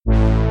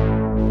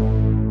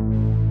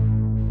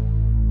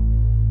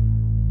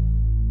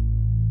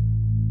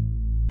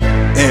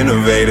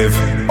innovative,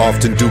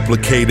 often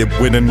duplicated.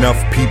 When enough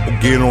people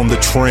get on the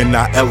trend,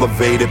 I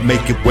elevate it,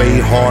 make it way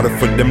harder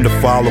for them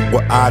to follow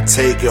what I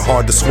take. It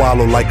hard to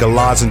swallow like a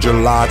lozenge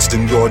lodged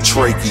in your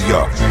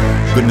trachea.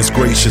 Goodness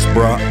gracious,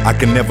 bruh, I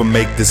can never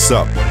make this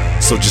up.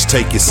 So just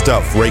take your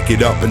stuff, rake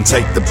it up and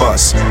take the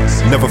bus.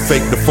 Never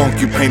fake the funk,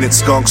 you painted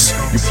skunks.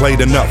 You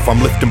played enough,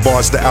 I'm lifting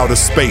bars to outer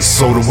space,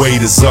 so the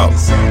weight is up.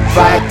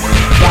 Fight.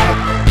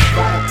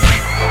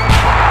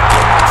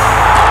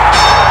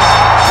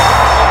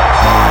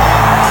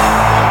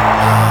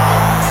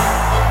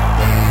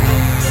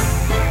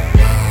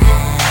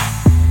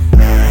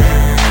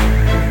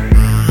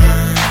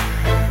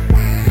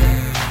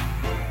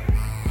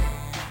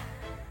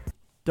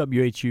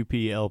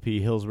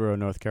 WHUP-LP, Hillsborough,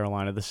 North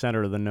Carolina, the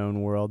center of the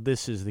known world.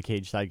 This is the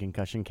Cage Side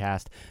Concussion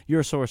Cast,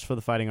 your source for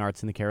the fighting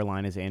arts in the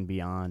Carolinas and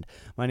beyond.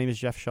 My name is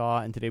Jeff Shaw,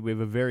 and today we have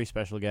a very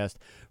special guest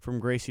from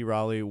Gracie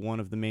Raleigh, one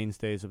of the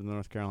mainstays of the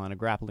North Carolina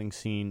grappling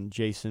scene,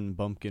 Jason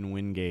Bumpkin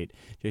Wingate.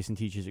 Jason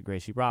teaches at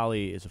Gracie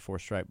Raleigh, is a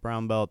 4-stripe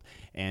brown belt,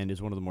 and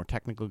is one of the more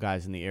technical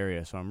guys in the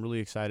area. So I'm really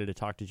excited to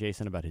talk to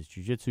Jason about his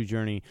jiu-jitsu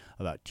journey,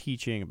 about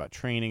teaching, about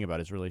training, about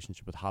his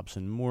relationship with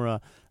Robson Moura,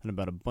 and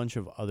about a bunch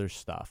of other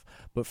stuff.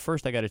 But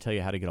first, I got to tell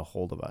you how to get a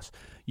hold of us.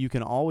 You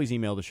can always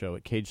email the show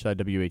at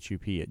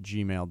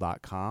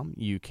cagesidewhup@gmail.com.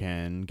 You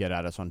can get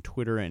at us on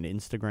Twitter and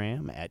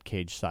Instagram at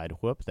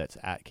cagesidewhoop. That's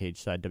at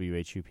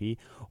cagesidewhup.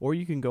 Or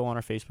you can go on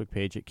our Facebook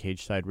page at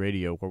Cageside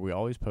Radio, where we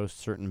always post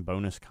certain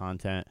bonus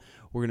content.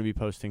 We're going to be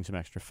posting some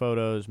extra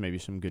photos, maybe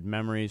some good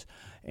memories,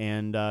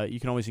 and you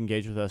can always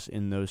engage with us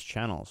in those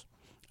channels.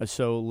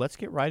 So let's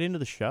get right into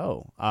the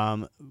show.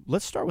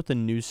 Let's start with the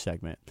news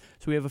segment.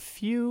 So we have a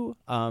few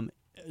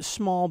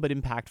small but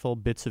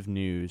impactful bits of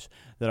news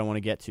that I want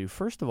to get to.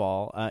 First of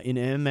all, in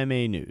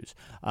MMA news,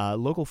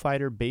 local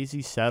fighter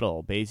Basie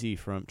Settle, Basie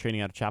from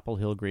training out of Chapel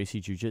Hill Gracie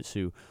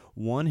Jiu-Jitsu,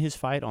 won his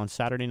fight on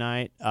Saturday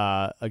night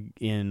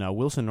in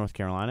Wilson, North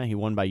Carolina. He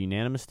won by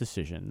unanimous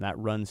decision. That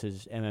runs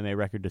his MMA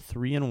record to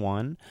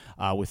 3-1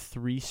 with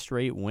 3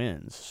 straight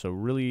wins. So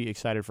really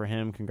excited for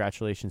him.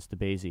 Congratulations to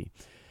Basie.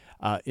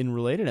 In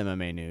related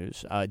MMA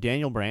news,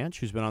 Daniel Branch,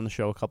 who's been on the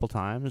show a couple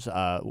times,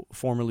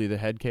 formerly the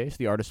Head Case,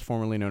 the artist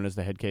formerly known as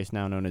the Head Case,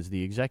 now known as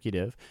the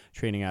Executive,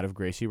 training out of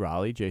Gracie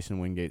Raleigh,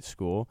 Jason Wingate's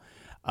school.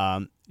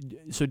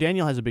 So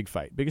Daniel has a big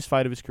fight, biggest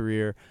fight of his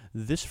career,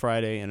 this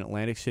Friday in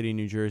Atlantic City,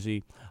 New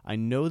Jersey. I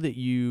know that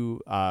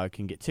you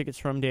can get tickets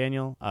from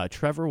Daniel.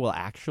 Trevor will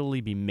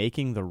actually be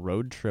making the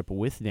road trip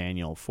with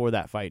Daniel for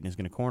that fight and is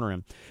going to corner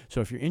him.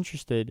 So if you're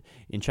interested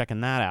in checking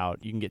that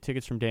out, you can get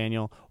tickets from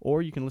Daniel,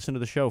 or you can listen to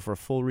the show for a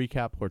full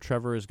recap where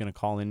Trevor is going to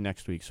call in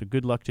next week. So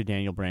good luck to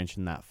Daniel Branch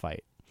in that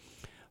fight.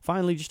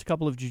 Finally, just a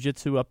couple of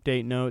jiu-jitsu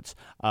update notes.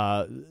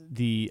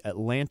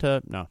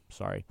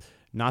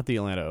 Not the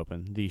Atlanta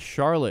Open, the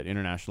Charlotte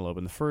International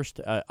Open, the first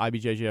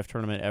IBJJF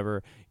tournament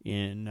ever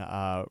in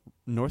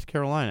North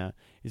Carolina,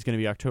 is going to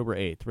be October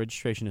 8th.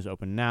 Registration is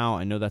open now.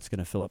 I know that's going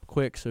to fill up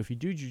quick, so if you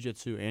do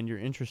jiu-jitsu and you're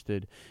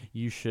interested,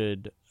 you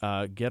should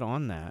get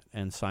on that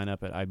and sign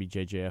up at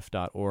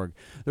ibjjf.org.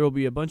 There will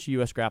be a bunch of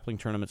U.S. grappling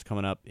tournaments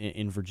coming up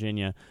in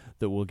Virginia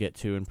that we'll get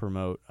to and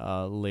promote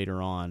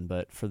later on,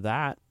 but for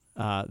that,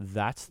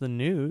 that's the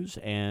news,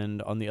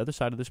 and on the other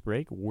side of this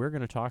break, we're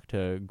going to talk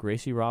to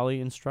Gracie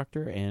Raleigh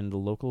instructor and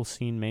local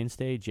scene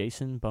mainstay,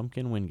 Jason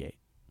Bumpkin Wingate.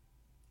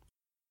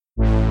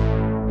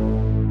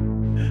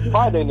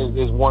 Fighting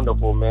is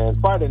wonderful,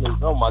 man. Fighting is,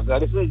 oh my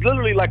God, it's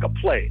literally like a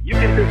play. You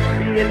can just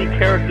be any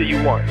character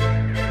you want.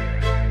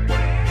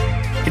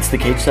 It's the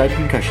Cage Side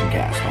Concussion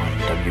Cast on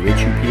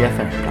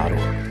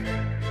WHUPFM.org.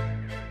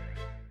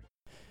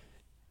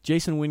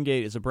 Jason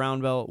Wingate is a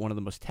brown belt, one of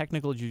the most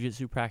technical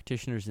jiu-jitsu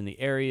practitioners in the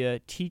area,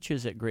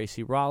 teaches at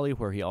Gracie Raleigh,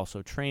 where he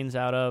also trains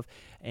out of,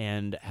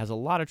 and has a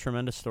lot of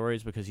tremendous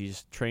stories because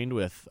he's trained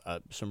with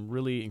some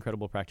really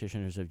incredible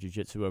practitioners of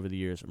jiu-jitsu over the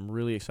years. I'm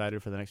really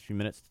excited for the next few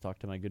minutes to talk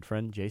to my good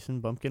friend, Jason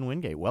Bumpkin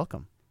Wingate.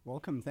 Welcome.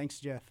 Welcome. Thanks,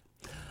 Jeff.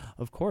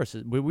 Of course.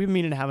 We've been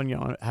meaning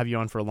to have you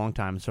on for a long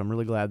time, so I'm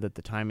really glad that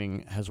the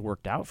timing has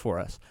worked out for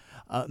us.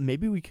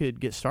 Maybe we could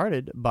get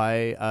started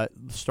by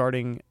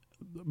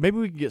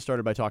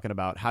talking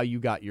about how you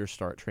got your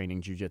start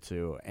training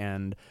jiu-jitsu.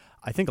 And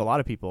I think a lot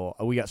of people,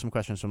 we got some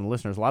questions from the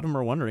listeners. A lot of them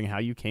are wondering how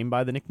you came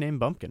by the nickname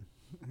Bumpkin.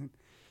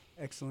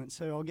 Excellent.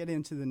 So I'll get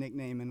into the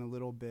nickname in a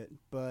little bit.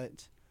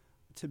 But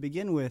to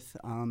begin with,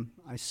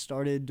 I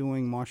started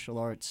doing martial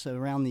arts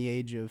around the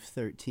age of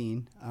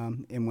 13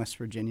 in West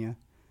Virginia.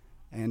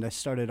 And I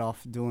started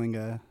off doing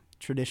a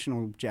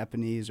traditional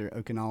Japanese or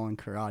Okinawan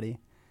karate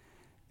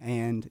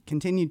and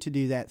continued to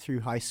do that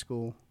through high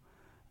school.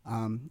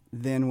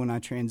 Then when I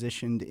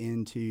transitioned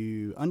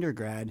into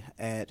undergrad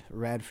at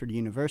Radford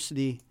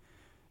University,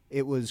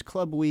 it was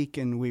club week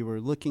and we were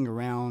looking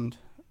around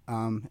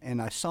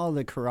and I saw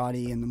the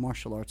karate and the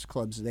martial arts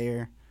clubs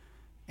there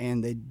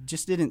and they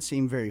just didn't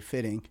seem very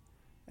fitting.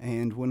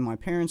 And when my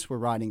parents were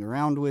riding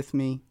around with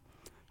me,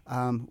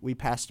 we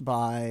passed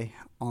by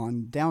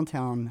on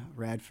downtown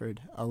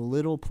Radford, a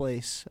little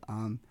place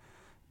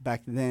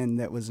back then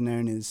that was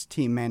known as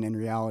Team Man in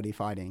Reality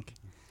Fighting.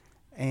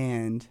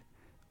 And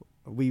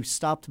we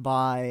stopped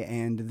by,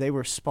 and they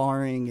were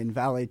sparring in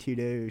Vale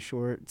Tudo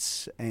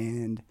shorts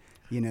and,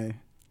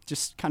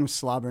 just kind of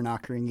slobber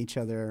knockering each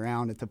other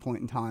around at the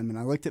point in time. And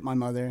I looked at my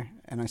mother,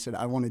 and I said,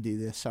 I want to do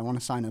this. I want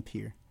to sign up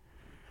here.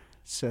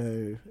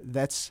 So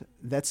that's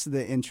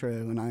the intro.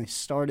 And I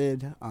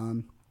started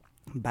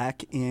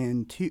back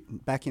in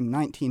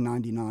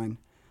 1999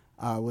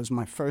 was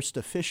my first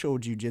official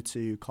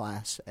jiu-jitsu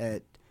class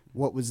at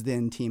what was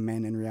then Team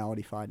Mannon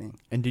Reality Fighting.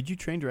 And did you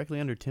train directly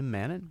under Tim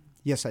Mannon?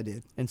 Yes, I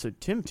did. And so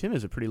Tim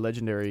is a pretty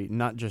legendary,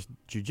 not just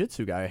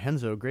jiu-jitsu guy, a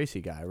Renzo Gracie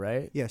guy,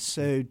 right? Yes,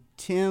 so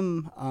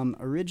Tim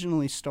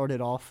originally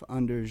started off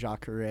under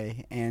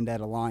Jacare and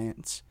at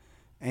Alliance.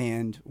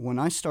 And when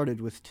I started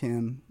with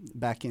Tim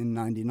back in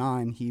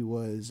 99, he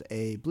was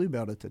a blue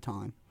belt at the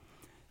time.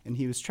 And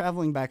he was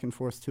traveling back and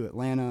forth to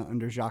Atlanta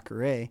under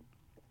Jacare.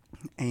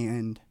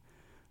 And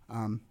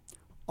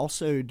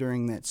also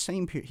during that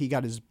same period, he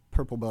got his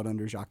purple belt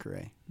under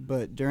Jacare.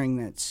 But during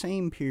that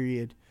same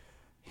period,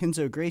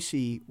 Renzo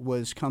Gracie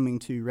was coming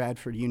to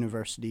Radford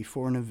University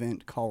for an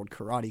event called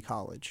Karate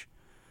College.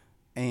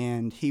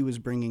 And he was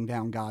bringing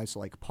down guys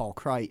like Paul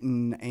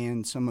Crichton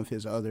and some of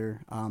his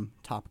other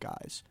top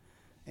guys.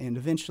 And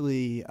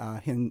eventually,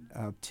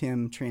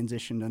 Tim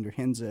transitioned under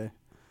Renzo.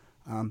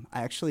 I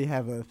actually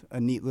have a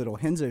neat little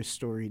Renzo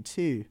story,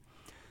 too.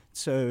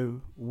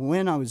 So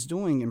when I was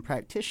doing and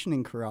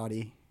practicing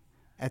karate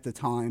at the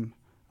time,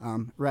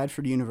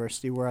 Radford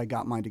University, where I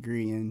got my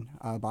degree in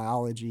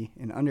biology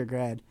in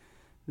undergrad,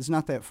 was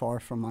not that far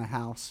from my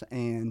house,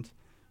 and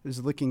I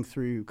was looking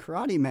through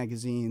karate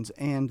magazines,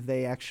 and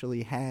they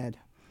actually had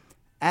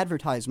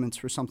advertisements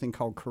for something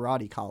called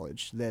Karate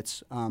College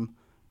that's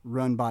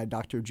run by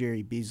Dr.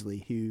 Jerry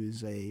Beasley,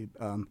 who's a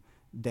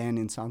Dan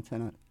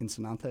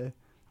Insonante,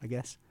 I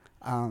guess,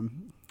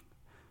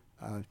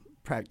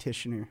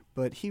 practitioner.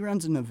 But he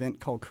runs an event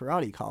called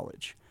Karate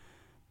College.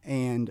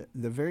 And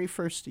the very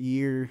first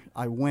year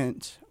I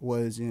went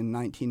was in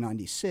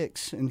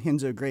 1996, and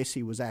Renzo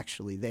Gracie was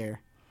actually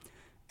there.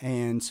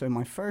 And so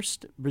my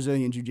first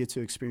Brazilian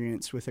Jiu-Jitsu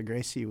experience with a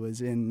Gracie was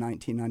in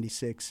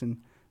 1996,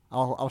 and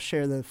I'll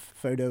share the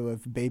photo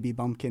of Baby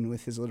Bumpkin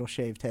with his little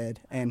shaved head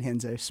and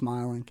Renzo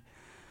smiling.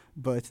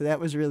 But that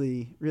was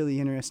really,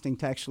 really interesting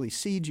to actually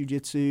see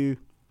Jiu-Jitsu.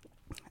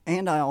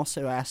 And I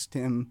also asked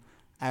him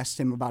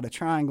about a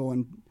triangle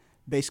and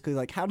basically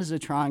like, how does a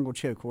triangle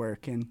choke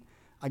work? And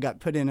I got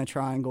put in a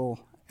triangle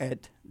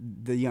at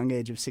the young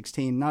age of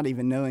 16, not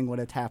even knowing what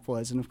a tap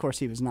was. And of course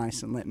he was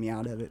nice and let me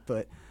out of it,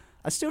 but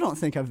I still don't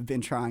think I've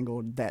been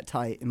triangled that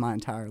tight in my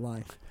entire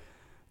life.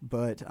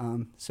 But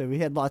so we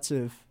had lots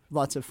of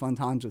fun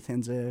times with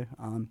Renzo.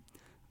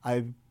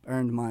 I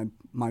earned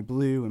my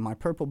blue and my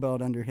purple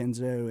belt under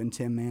Renzo and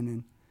Tim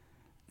Mannon.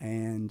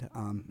 And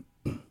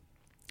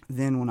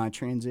then when I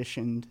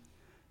transitioned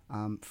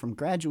from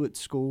graduate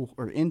school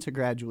or into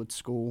graduate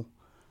school,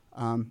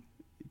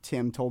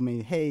 Tim told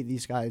me, hey,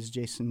 these guys,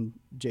 Jason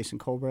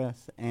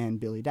Colbreth and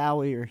Billy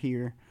Dowie are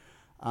here.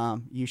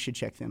 You should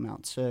check them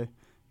out. So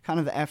kind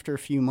of after a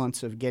few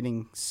months of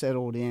getting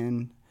settled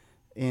in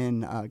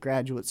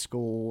graduate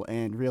school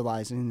and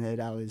realizing that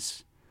I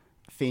was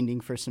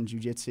fiending for some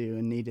jiu-jitsu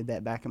and needed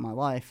that back in my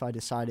life, I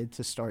decided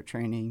to start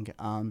training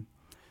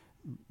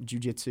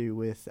jiu-jitsu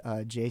with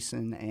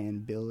Jason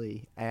and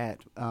Billy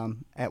at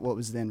what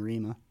was then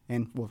REMA.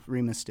 And, well,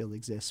 REMA still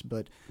exists,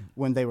 but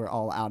when they were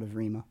all out of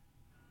REMA.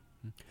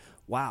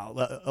 Wow,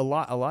 a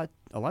lot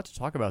to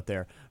talk about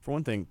there. For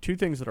one thing, two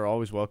things that are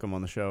always welcome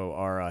on the show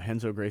are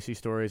Renzo Gracie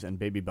stories and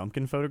Baby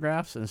Bumpkin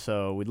photographs, and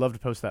so we'd love to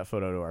post that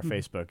photo to our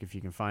Facebook if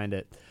you can find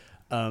it.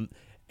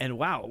 And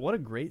wow, what a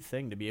great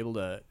thing to be able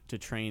to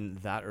train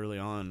that early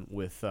on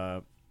with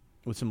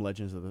some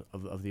legends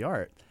of the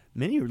art.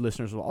 Many of your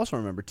listeners will also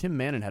remember Tim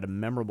Mannon had a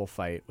memorable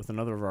fight with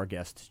another of our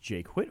guests,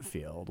 Jake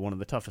Whitfield, one of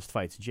the toughest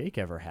fights Jake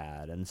ever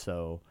had, and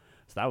so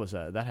that was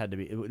that had to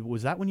be.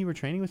 Was that when you were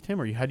training with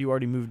Tim, or had you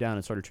already moved down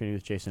and started training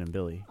with Jason and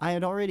Billy? I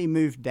had already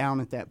moved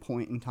down at that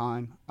point in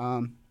time.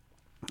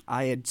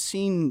 I had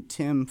seen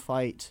Tim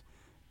fight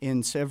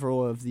in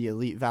several of the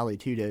elite Vale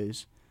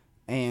Tudos,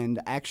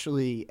 and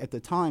actually at the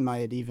time I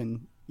had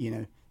even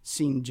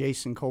seen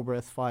Jason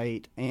Colbreth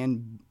fight,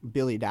 and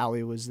Billy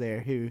Dowie was there.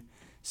 Who,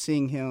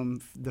 seeing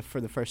him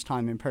for the first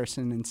time in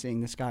person and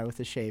seeing this guy with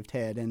a shaved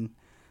head and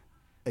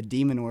a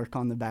demon orc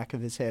on the back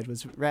of his head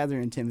was rather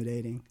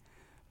intimidating.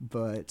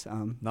 But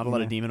not a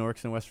lot of demon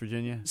orcs in West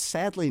Virginia?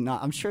 Sadly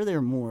not. I'm sure there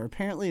are more.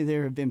 Apparently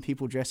there have been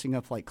people dressing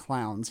up like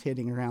clowns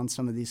hitting around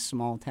some of these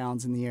small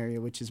towns in the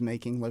area, which is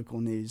making local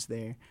news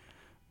there.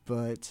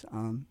 But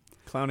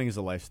clowning is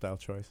a lifestyle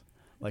choice,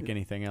 like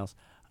anything else.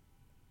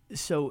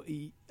 So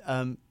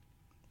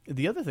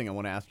the other thing I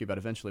want to ask you about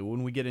eventually,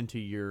 when we get into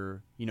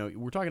your,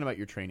 we're talking about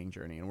your training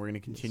journey, and we're going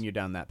to continue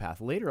down that path.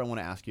 Later, I want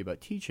to ask you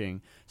about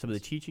teaching, some of the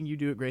teaching you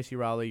do at Gracie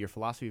Raleigh, your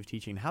philosophy of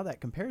teaching, how that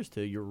compares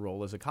to your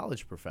role as a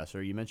college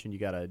professor. You mentioned you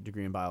got a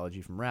degree in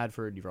biology from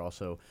Radford.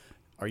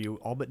 Are you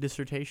all but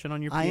dissertation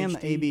on your PhD? I am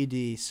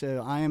ABD,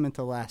 so I am at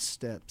the last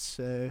step.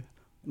 So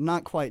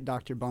not quite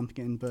Dr.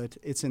 Bumpkin, but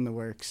it's in the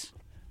works.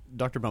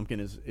 Dr. Bumpkin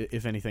is,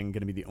 if anything,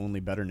 going to be the only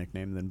better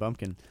nickname than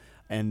Bumpkin.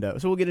 And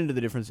so we'll get into the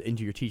difference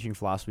into your teaching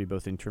philosophy,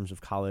 both in terms of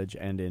college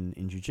and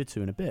in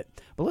jiu-jitsu in a bit.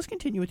 But let's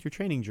continue with your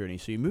training journey.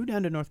 So you moved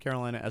down to North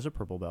Carolina as a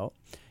purple belt.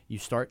 You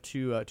start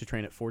to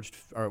train at Forged,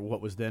 or what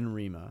was then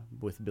Rima,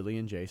 with Billy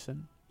and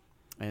Jason,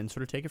 and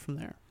sort of take it from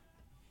there.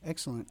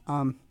 Excellent.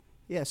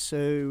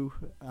 So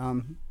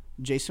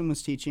Jason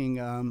was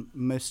teaching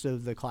most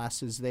of the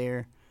classes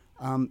there.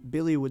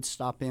 Billy would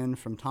stop in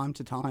from time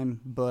to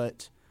time,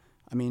 but,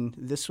 I mean,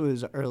 this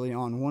was early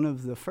on. One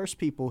of the first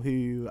people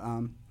who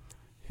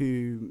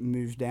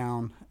moved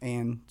down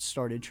and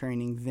started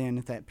training then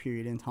at that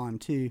period in time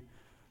too.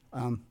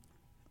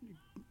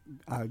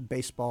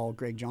 Baseball,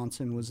 Greg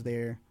Johnson was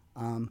there.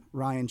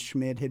 Ryan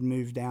Schmidt had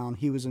moved down.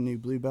 He was a new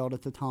blue belt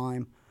at the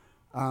time.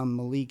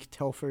 Malik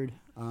Telford,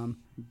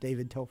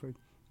 David Telford.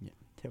 Yeah.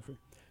 Telford.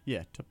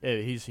 Yeah,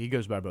 he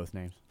goes by both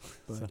names.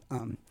 But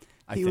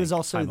he was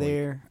also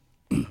there.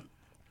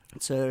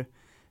 So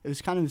it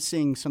was kind of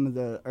seeing some of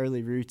the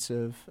early roots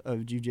of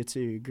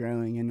jiu-jitsu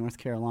growing in North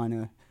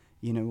Carolina.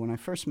 You know, when I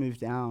first moved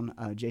down,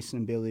 Jason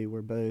and Billy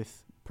were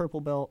both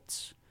purple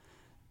belts.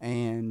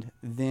 And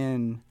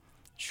then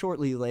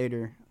shortly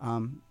later,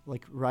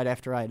 like right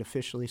after I had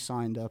officially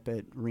signed up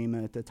at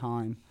Rima at the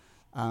time,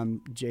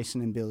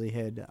 Jason and Billy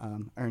had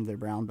earned their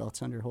brown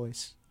belts under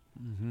Royce.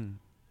 Mm-hmm.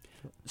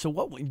 So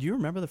do you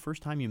remember the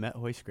first time you met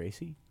Royce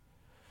Gracie?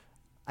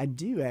 I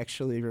do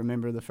actually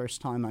remember the first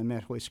time I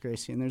met Royce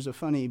Gracie, and there's a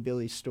funny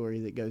Billy story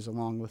that goes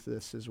along with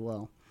this as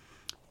well.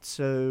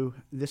 So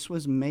this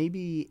was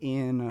maybe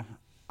in,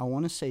 I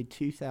want to say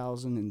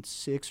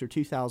 2006 or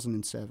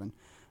 2007,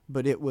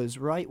 but it was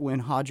right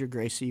when Roger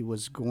Gracie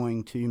was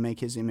going to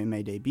make his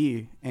MMA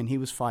debut, and he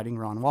was fighting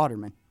Ron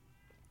Waterman.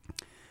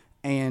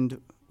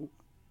 And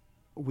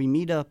we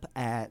meet up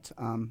at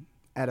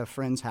a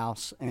friend's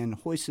house, and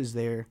Royce is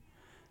there,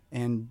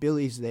 and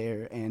Billy's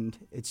there,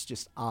 and it's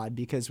just odd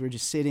because we're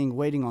just sitting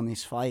waiting on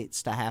these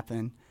fights to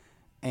happen,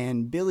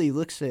 and Billy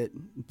looks at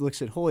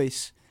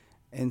Royce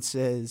and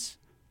says,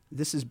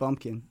 "This is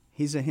Bumpkin.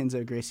 He's a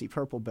Renzo Gracie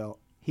purple belt.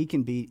 He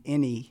can beat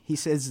any." He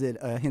says that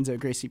a Renzo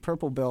Gracie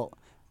purple belt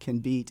can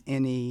beat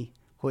any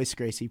Royce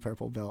Gracie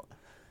purple belt.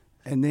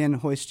 And then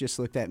Royce just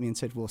looked at me and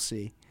said, "We'll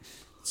see."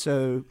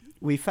 So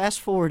we fast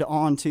forward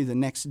on to the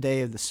next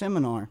day of the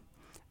seminar,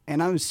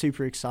 and I was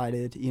super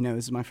excited. You know, it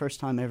was my first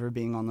time ever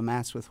being on the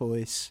mats with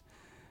Royce.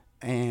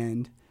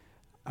 And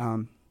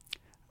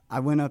I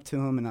went up to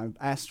him and I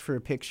asked for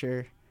a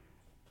picture.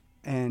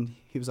 And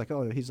he was like,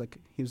 "Oh,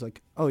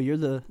 oh, you're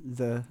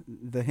the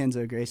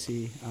Renzo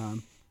Gracie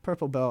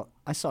purple belt.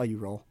 I saw you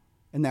roll,"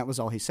 and that was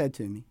all he said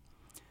to me.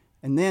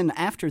 And then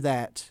after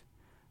that,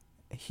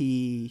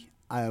 we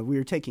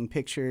were taking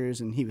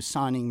pictures, and he was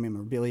signing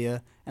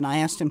memorabilia, and I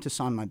asked him to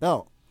sign my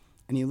belt,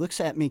 and he looks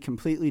at me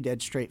completely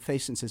dead straight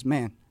face and says,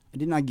 "Man, I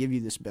did not give you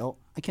this belt.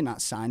 I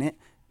cannot sign it."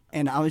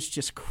 And I was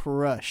just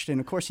crushed. And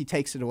of course, he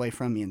takes it away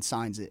from me and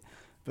signs it,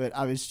 but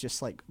I was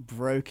just like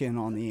broken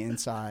on the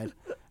inside.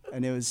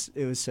 And it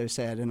was so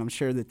sad, and I'm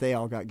sure that they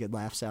all got good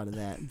laughs out of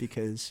that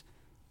because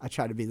I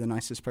try to be the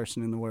nicest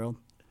person in the world.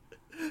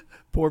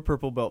 Poor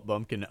purple belt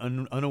Bumpkin,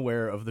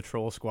 unaware of the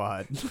troll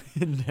squad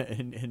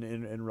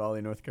in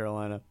Raleigh, North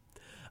Carolina.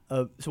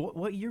 So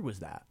what year was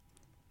that?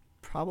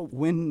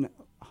 Probably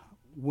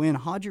when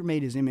Roger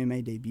made his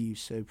MMA debut,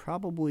 so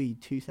probably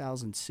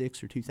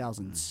 2006 or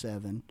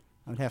 2007.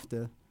 I would have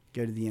to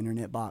go to the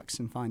internet box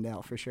and find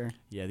out for sure.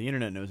 Yeah, the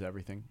internet knows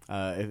everything.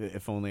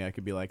 If only I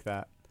could be like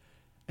that.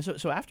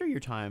 So after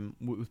your time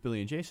with Billy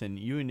and Jason,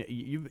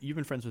 you've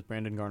been friends with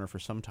Brandon Garner for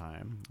some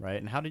time,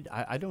 right? And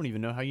I don't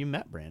even know how you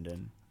met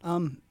Brandon. I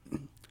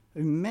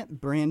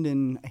met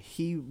Brandon.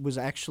 He was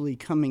actually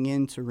coming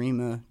into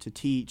Rima to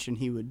teach, and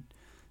he would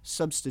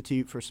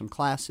substitute for some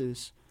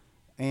classes.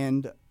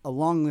 And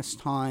along this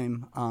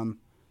time,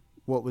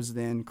 what was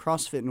then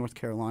CrossFit North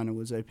Carolina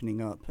was opening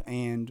up,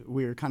 and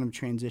we were kind of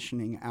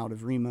transitioning out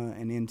of Rima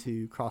and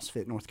into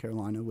CrossFit North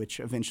Carolina,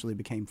 which eventually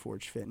became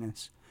Forge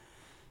Fitness.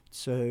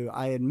 So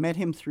I had met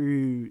him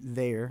through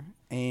there,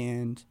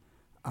 and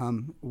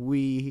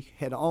we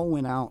had all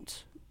went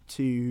out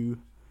to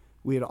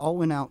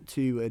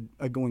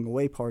a going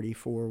away party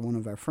for one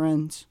of our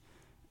friends,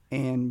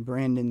 and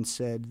Brandon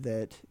said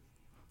that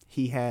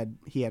he had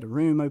a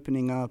room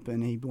opening up,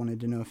 and he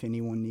wanted to know if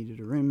anyone needed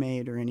a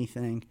roommate or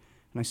anything.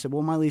 And I said,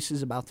 "Well, my lease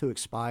is about to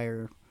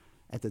expire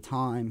at the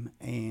time,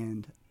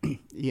 and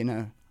you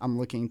know, I'm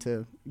looking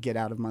to get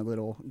out of my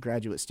little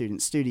graduate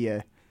student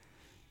studio."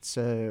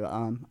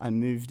 So I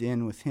moved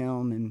in with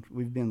him, and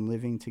we've been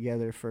living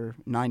together for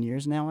 9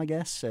 years now, I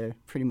guess. So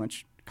pretty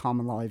much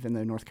common law, even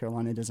though North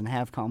Carolina doesn't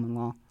have common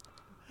law.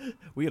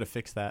 We got to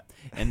fix that.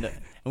 And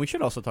we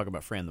should also talk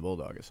about Fran the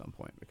Bulldog at some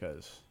point,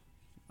 because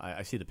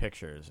I see the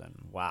pictures,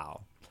 and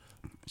wow.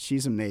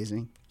 She's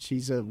amazing.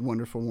 She's a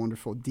wonderful,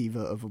 wonderful diva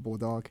of a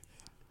bulldog.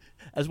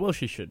 As well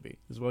she should be.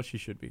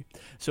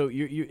 So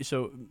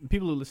so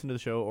people who listen to the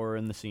show or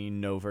in the scene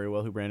know very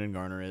well who Brandon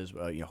Garner is.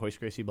 Royce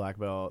Gracie black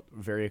belt,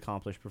 very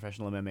accomplished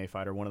professional MMA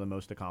fighter, one of the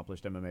most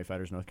accomplished MMA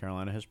fighters North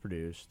Carolina has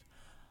produced.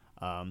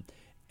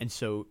 And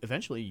so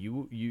eventually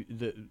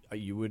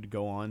you would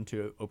go on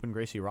to open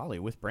Gracie Raleigh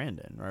with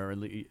Brandon, or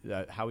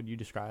how would you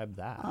describe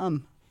that?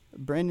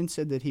 Brandon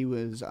said that he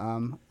was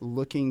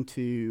looking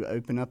to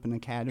open up an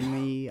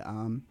academy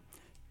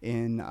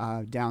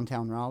in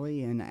downtown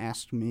Raleigh, and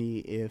asked me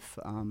if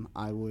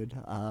I would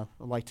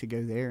like to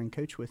go there and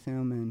coach with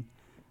him,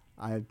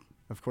 and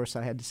of course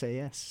I had to say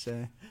yes.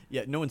 So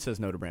yeah, no one says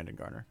no to Brandon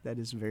Garner. that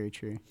is very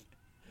true.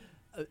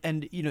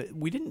 And,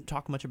 we didn't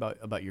talk much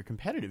about your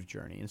competitive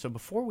journey. And so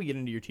before we get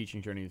into your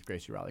teaching journey with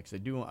Gracie Raleigh, because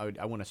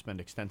I want to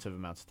spend extensive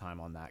amounts of time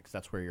on that, because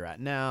that's where you're at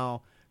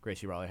now.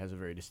 Gracie Raleigh has a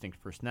very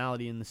distinct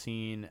personality in the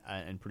scene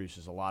and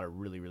produces a lot of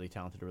really, really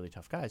talented, really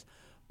tough guys.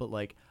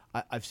 But,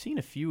 I've seen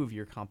a few of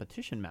your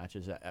competition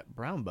matches at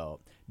Brown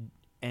Belt.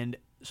 And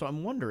so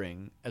I'm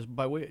wondering,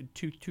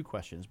 two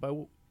questions.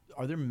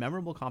 Are there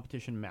memorable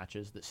competition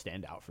matches that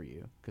stand out for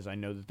you? Because I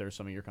know that there's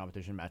some of your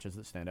competition matches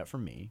that stand out for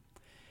me.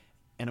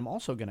 And I'm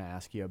also going to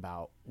ask you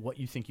about what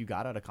you think you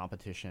got out of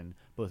competition,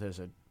 both as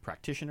a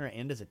practitioner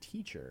and as a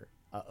teacher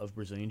of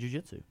Brazilian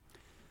Jiu-Jitsu.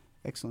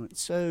 Excellent.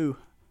 So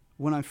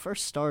when I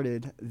first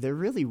started, there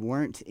really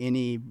weren't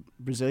any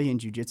Brazilian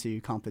Jiu-Jitsu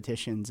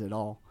competitions at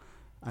all.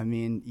 I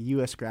mean,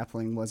 U.S.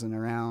 grappling wasn't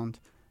around.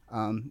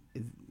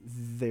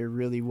 There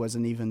really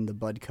wasn't even the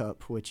Bud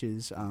Cup, which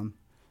is,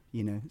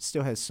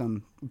 still has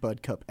some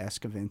Bud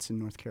Cup-esque events in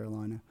North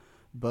Carolina.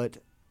 But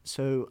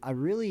so I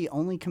really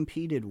only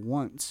competed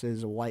once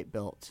as a white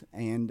belt,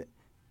 and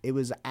it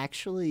was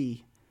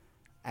actually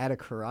at a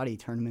karate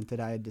tournament that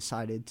I had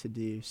decided to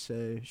do.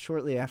 So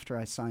shortly after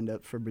I signed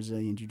up for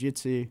Brazilian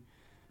Jiu-Jitsu,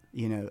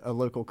 a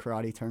local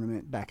karate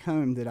tournament back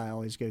home that I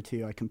always go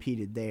to, I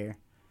competed there.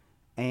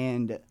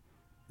 And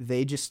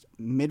they just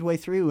midway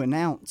through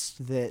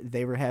announced that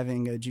they were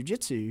having a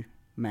jiu-jitsu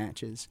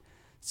matches.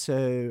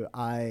 So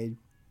I,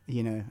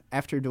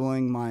 after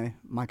doing my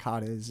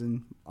katas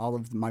and all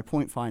of my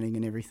point finding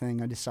and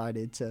everything, I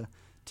decided to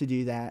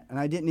do that. And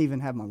I didn't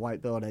even have my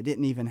white belt. I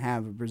didn't even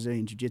have a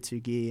Brazilian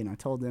Jiu-Jitsu gi. And I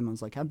told them, I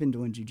was like, I've been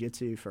doing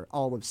Jiu-Jitsu for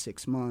all of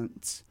 6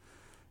 months,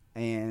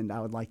 and I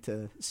would like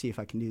to see if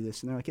I can do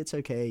this. And they're like, it's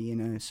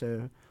okay,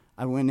 So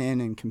I went in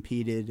and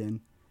competed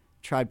and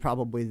tried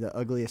probably the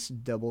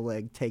ugliest double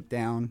leg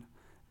takedown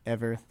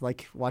ever,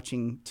 like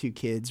watching two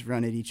kids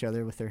run at each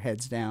other with their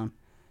heads down.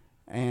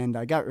 And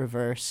I got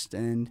reversed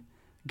and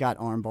got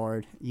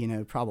armbarred,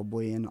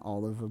 probably in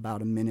all of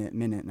about a minute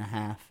and a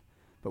half.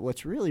 But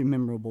what's really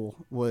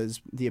memorable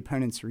was the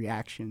opponent's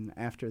reaction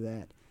after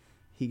that.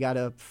 He got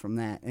up from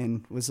that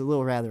and was a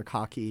little rather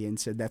cocky and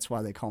said, that's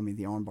why they call me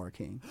the armbar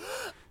king.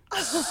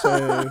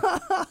 So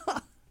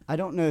I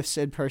don't know if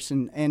said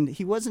person, and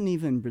he wasn't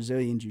even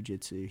Brazilian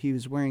Jiu-Jitsu. He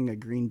was wearing a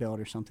green belt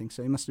or something,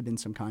 so he must have been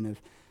some kind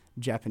of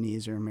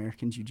Japanese or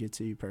American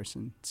Jiu-Jitsu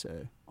person.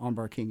 So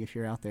armbar king if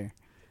you're out there.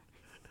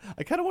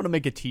 I kind of want to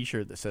make a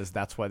T-shirt that says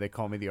that's why they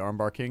call me the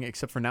armbar king,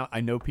 except for now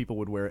I know people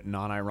would wear it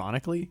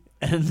non-ironically,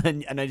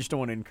 and I just don't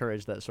want to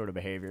encourage that sort of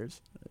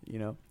behaviors,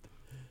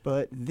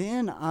 But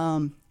then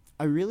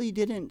I really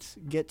didn't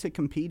get to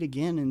compete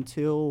again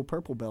until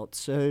purple belt.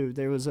 So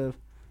there was a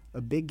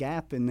big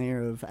gap in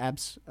there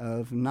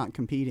of not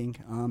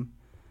competing.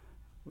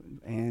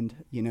 And,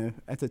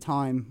 at the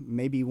time,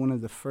 maybe one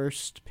of the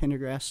first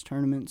Pendergrass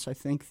tournaments I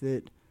think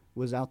that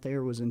was out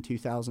there was in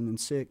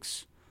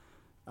 2006.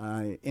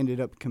 I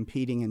ended up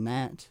competing in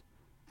that.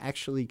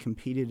 Actually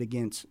competed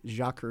against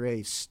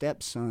Jacare's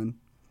stepson,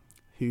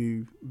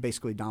 who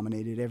basically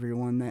dominated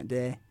everyone that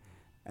day.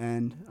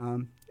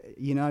 And,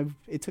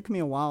 it took me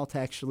a while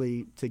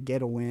to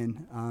get a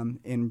win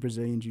in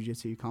Brazilian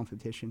Jiu-Jitsu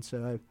competition.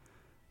 So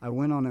I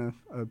went on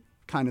a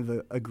kind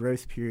of a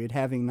growth period,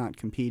 having not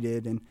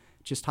competed and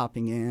just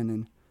hopping in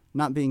and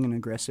not being an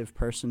aggressive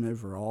person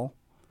overall.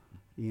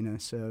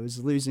 So I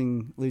was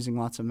losing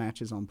lots of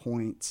matches on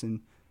points,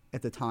 and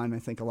at the time, I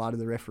think a lot of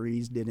the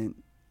referees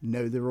didn't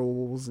know the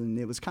rules, and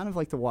it was kind of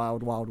like the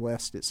wild, wild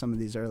west at some of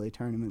these early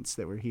tournaments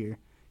that were here,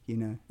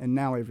 And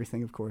now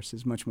everything, of course,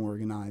 is much more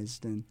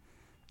organized, and,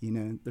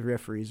 the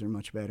referees are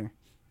much better.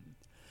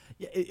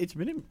 Yeah, it's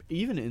been,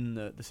 even in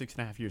the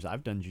 6.5 years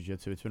I've done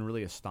jiu-jitsu, it's been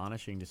really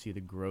astonishing to see the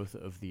growth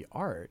of the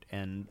art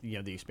and,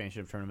 the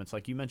expansion of tournaments.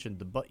 Like you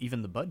mentioned,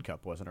 even the Bud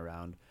Cup wasn't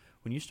around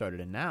when you started,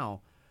 and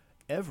now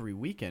every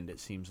weekend it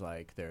seems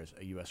like there's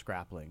a U.S.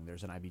 grappling,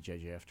 there's an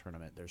IBJJF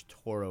tournament, there's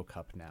Toro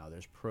Cup now,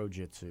 there's Pro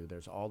Jitsu,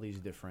 there's all these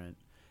different.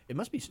 It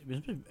must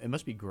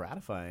be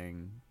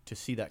gratifying to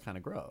see that kind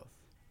of growth.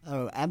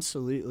 Oh,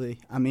 absolutely.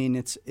 I mean,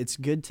 it's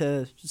good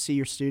to see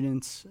your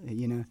students,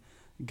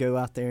 go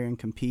out there and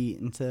compete,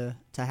 and to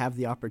have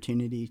the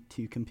opportunity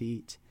to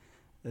compete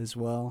as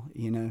well,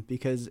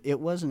 because it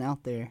wasn't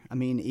out there. I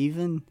mean,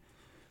 even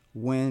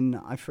when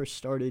I first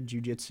started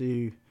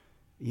jiu-jitsu,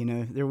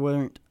 there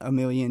weren't a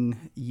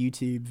million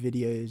YouTube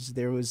videos.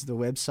 There was the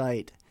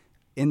website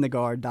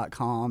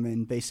intheguard.com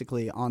and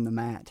basically On the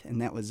Mat, and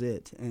that was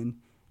it. And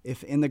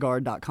if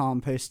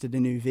intheguard.com posted a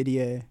new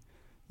video,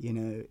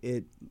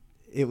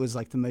 it was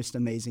like the most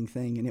amazing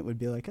thing, and it would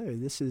be like, oh,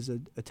 this is a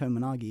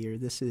Tomonagi, or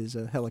this is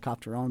a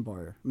helicopter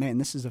armbar. Man,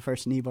 this is the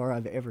first knee bar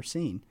I've ever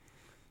seen.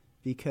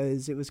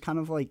 Because it was kind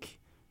of like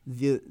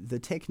the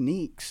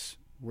techniques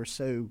were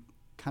so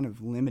kind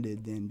of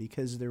limited then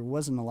because there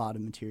wasn't a lot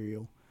of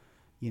material.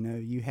 You know,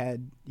 you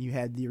had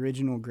the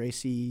original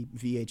Gracie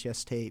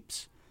VHS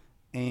tapes,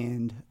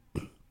 and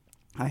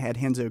I had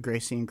Henzo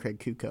Gracie and Craig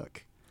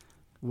Kukuk,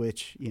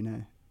 which, you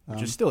know.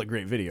 Which is still a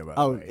great video, by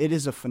the way. Oh, it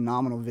is a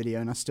phenomenal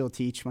video, and I still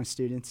teach my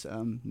students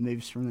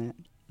moves from that,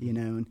 you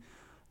know.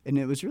 And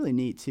it was really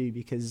neat, too,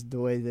 because the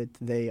way that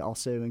they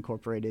also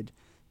incorporated,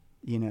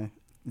 you know,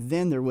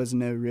 then there was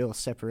no real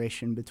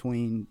separation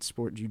between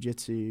sport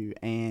jiu-jitsu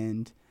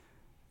and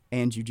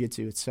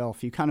jiu-jitsu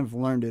itself. You kind of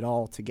learned it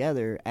all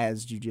together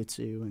as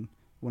jiu-jitsu. And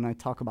when I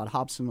talk about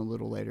Hobson a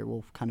little later,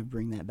 we'll kind of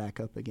bring that back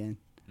up again.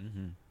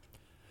 Mm-hmm.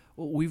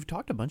 Well, we've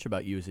talked a bunch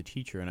about you as a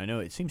teacher, and I know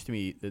it seems to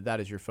me that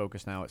is your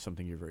focus now. It's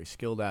something you're very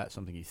skilled at,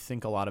 something you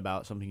think a lot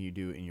about, something you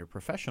do in your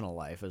professional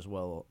life as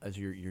well as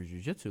your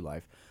jiu-jitsu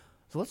life.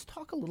 So let's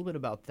talk a little bit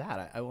about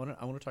that. I want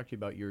to talk to you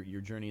about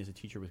your journey as a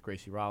teacher with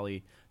Gracie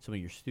Raleigh, some of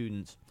your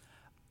students.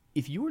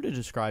 If you were to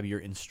describe your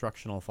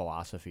instructional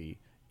philosophy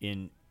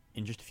in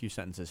just a few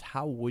sentences,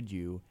 how would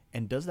you,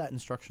 and does that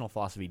instructional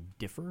philosophy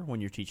differ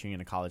when you're teaching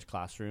in a college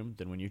classroom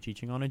than when you're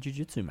teaching on a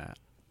jiu-jitsu mat?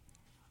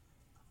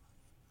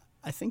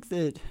 I think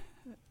that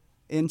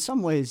in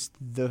some ways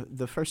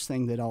the first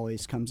thing that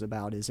always comes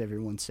about is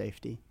everyone's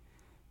safety,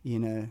 you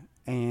know,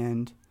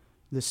 and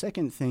the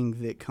second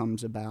thing that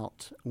comes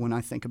about when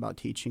I think about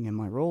teaching and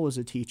my role as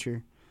a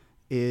teacher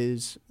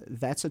is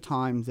that's a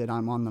time that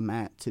I'm on the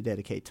mat to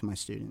dedicate to my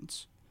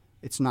students.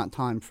 It's not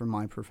time for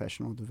my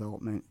professional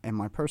development and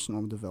my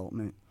personal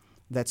development.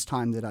 That's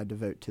time that I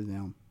devote to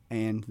them,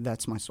 and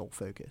that's my sole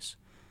focus.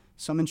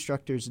 Some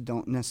instructors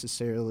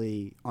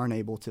aren't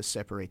able to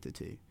separate the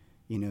two.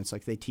 You know, it's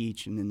like they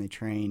teach and then they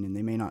train, and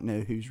they may not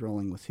know who's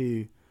rolling with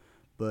who,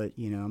 but,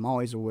 you know, I'm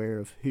always aware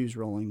of who's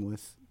rolling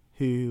with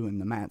who and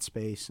the mat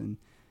space, and,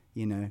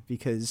 you know,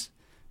 because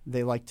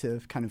they like to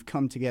kind of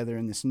come together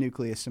in this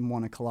nucleus and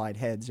want to collide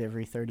heads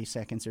every 30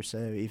 seconds or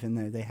so, even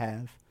though they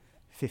have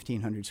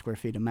 1,500 square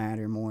feet of mat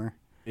or more.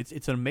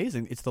 It's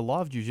amazing. It's the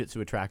law of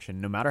jiu-jitsu attraction.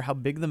 No matter how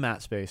big the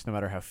mat space, no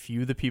matter how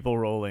few the people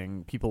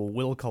rolling, people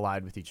will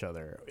collide with each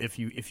other if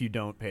you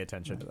don't pay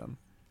attention to them.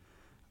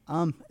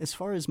 As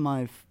far as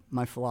my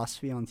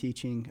philosophy on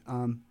teaching,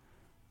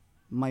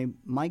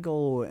 my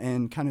goal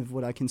and kind of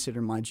what I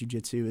consider my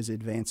jiu-jitsu is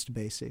advanced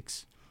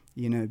basics,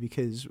 you know,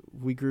 because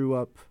we grew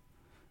up,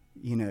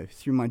 you know,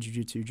 through my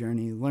jiu-jitsu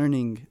journey,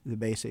 learning the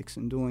basics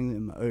and doing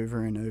them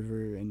over and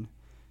over and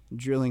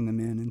drilling them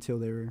in until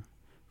they were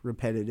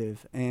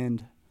repetitive.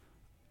 And,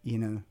 you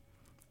know,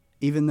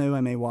 even though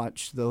I may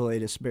watch the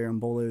latest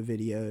Berimbolo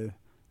video,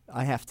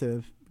 I have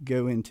to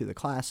go into the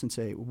class and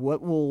say,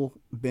 what will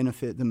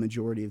benefit the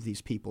majority of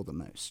these people the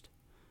most?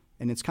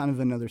 And it's kind of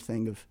another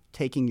thing of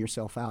taking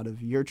yourself out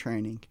of your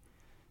training.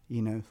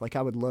 You know, like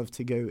I would love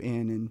to go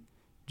in and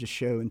just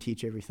show and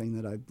teach everything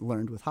that I've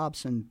learned with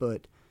Hobson,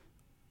 but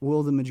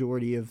will the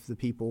majority of the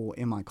people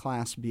in my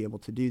class be able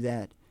to do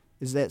that?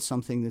 Is that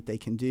something that they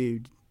can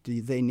do? Do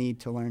they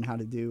need to learn how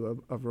to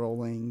do a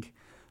rolling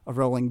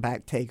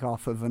back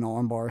takeoff of an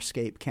armbar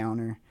escape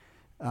counter?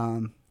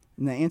 And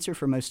the answer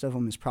for most of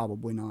them is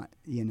probably not,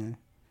 you know.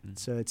 Mm-hmm.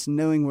 So it's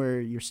knowing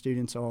where your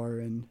students are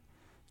and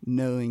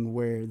knowing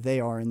where they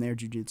are in their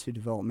jiu-jitsu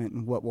development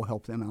and what will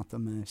help them out the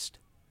most.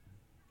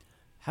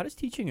 How does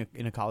teaching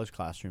in a college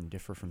classroom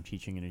differ from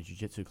teaching in a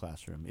jiu-jitsu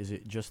classroom? Is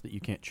it just that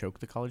you can't choke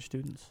the college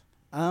students?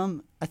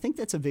 I think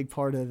that's a big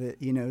part of it,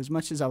 you know, as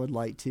much as I would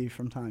like to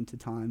from time to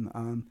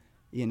time.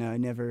 You know, I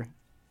never,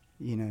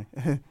 you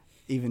know,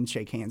 even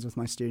shake hands with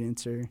my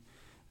students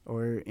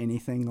or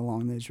anything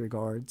along those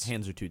regards.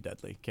 Hands are too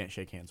deadly. Can't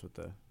shake hands with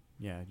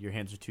your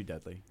hands are too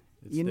deadly.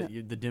 It's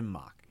the dim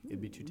mock.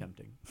 It'd be too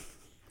tempting.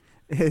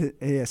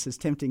 Yes, as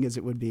tempting as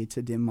it would be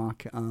to dim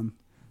mock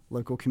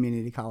local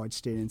community college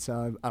students,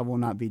 I will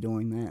not be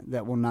doing that.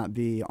 That will not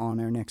be on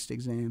our next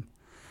exam.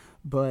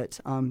 But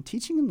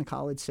teaching in the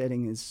college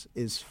setting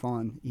is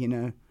fun, you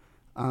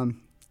know.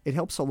 It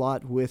helps a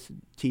lot with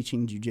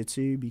teaching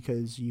jiu-jitsu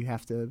because you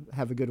have to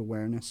have a good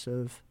awareness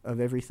of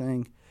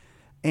everything.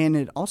 And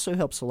it also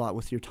helps a lot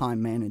with your time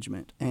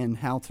management and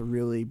how to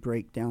really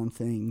break down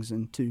things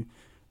and to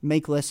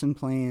make lesson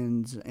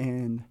plans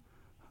and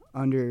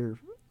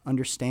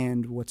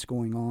understand what's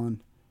going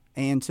on.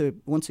 And to,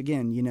 once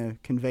again, you know,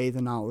 convey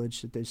the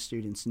knowledge that those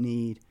students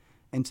need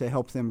and to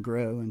help them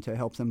grow and to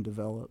help them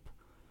develop,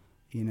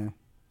 you know.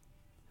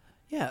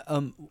 Yeah,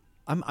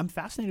 I'm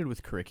fascinated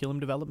with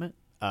curriculum development.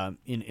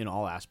 In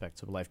all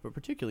aspects of life, but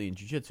particularly in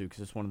jiu-jitsu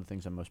because it's one of the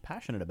things I'm most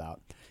passionate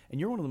about. And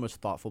you're one of the most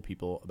thoughtful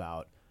people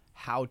about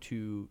how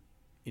to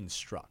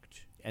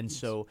instruct. And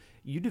so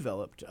you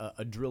developed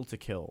a drill to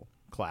kill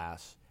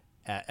class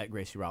at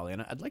Gracie Raleigh.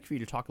 And I'd like for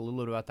you to talk a little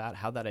bit about that,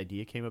 how that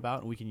idea came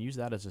about, and we can use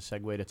that as a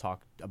segue to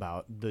talk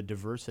about the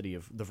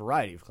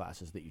variety of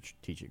classes that you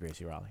teach at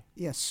Gracie Raleigh.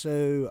 Yes,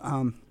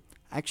 so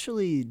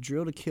actually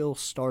Drill to Kill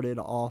started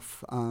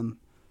off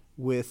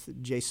with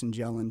Jason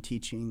Jellin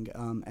teaching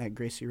at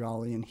Gracie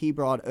Raleigh, and he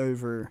brought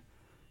over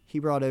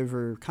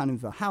kind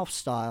of a house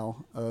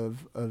style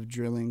of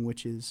drilling,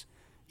 which is,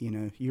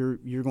 you're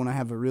going to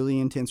have a really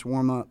intense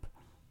warm-up,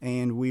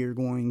 and we're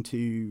going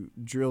to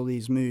drill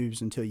these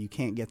moves until you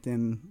can't get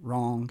them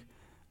wrong,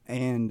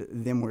 and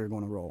then we're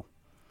going to roll.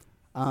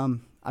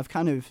 I've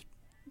kind of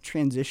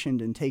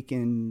transitioned and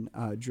taken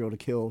drill to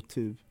kill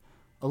to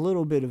a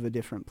little bit of a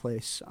different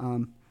place.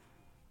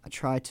 I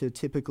try to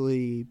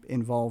typically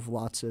involve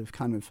lots of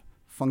kind of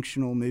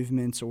functional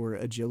movements or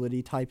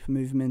agility type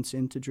movements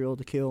into drill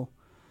to kill,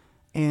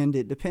 and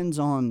it depends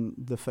on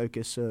the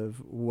focus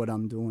of what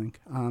I'm doing.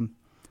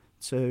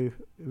 So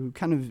we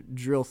kind of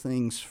drill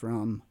things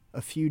from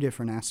a few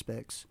different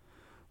aspects.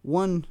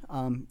 One,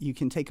 you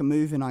can take a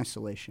move in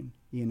isolation,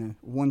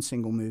 one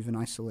single move in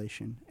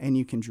isolation, and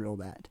you can drill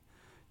that,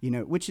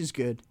 which is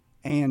good.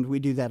 And we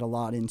do that a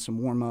lot in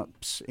some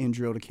warm-ups in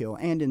drill to kill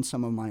and in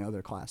some of my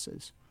other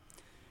classes.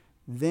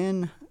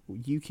 Then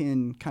you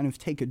can kind of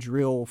take a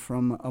drill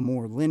from a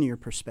more linear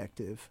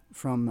perspective,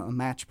 from a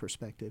match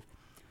perspective,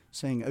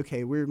 saying,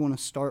 okay, we're going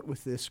to start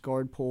with this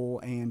guard pull,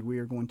 and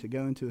we're going to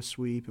go into a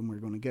sweep, and we're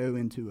going to go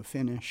into a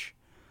finish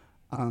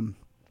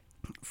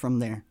from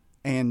there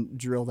and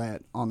drill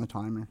that on the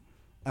timer,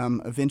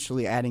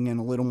 eventually adding in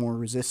a little more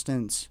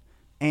resistance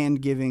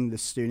and giving the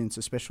students,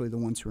 especially the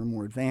ones who are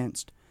more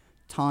advanced,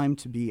 time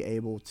to be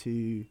able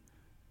to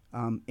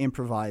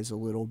improvise a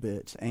little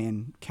bit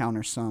and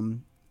counter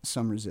some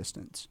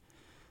resistance.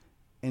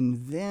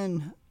 And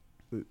then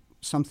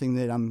something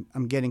that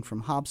I'm getting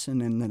from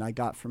Hobson and that I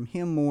got from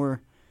him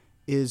more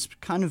is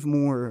kind of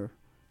more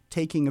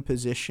taking a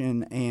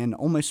position and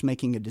almost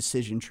making a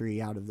decision tree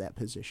out of that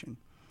position.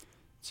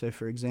 So,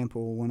 for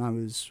example, when I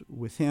was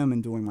with him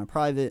and doing my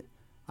private,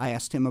 I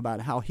asked him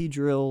about how he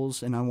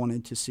drills, and I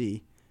wanted to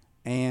see.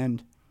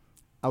 And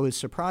I was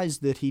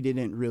surprised that he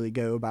didn't really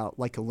go about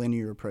like a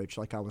linear approach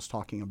like I was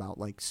talking about,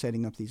 like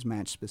setting up these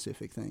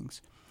match-specific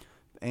things.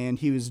 And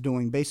he was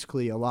doing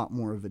basically a lot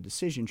more of a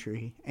decision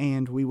tree.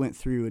 And we went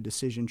through a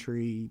decision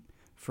tree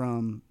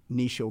from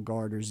knee shield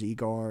guard or Z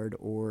guard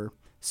or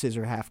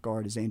scissor half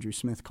guard, as Andrew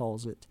Smith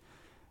calls it.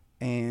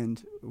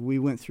 And we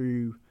went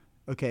through,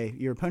 okay,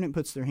 your opponent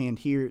puts their hand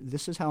here.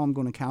 This is how I'm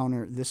going to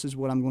counter. This is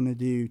what I'm going to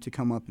do to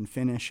come up and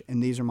finish.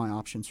 And these are my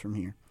options from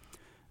here.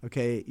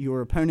 Okay,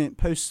 your opponent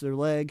posts their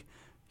leg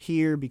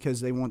here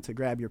because they want to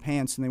grab your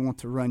pants and they want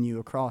to run you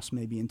across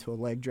maybe into a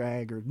leg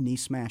drag or knee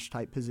smash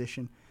type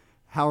position.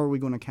 How are we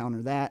going to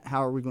counter that?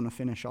 How are we going to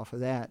finish off of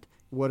that?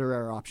 What are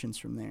our options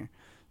from there?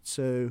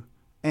 So,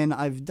 and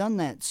I've done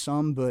that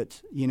some,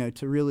 but,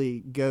 to really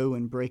go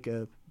and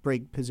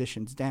break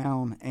positions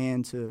down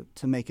and to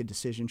make a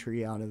decision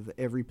tree out of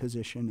every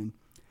position and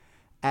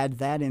add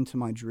that into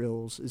my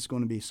drills is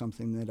going to be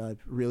something that I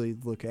really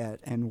look at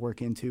and work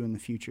into in the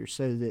future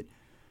so that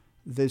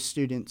those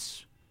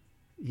students,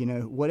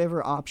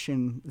 whatever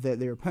option that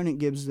their opponent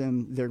gives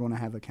them, they're going to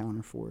have a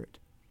counter for it.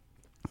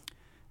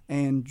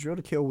 And drill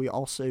to kill, we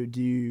also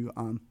do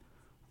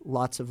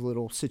lots of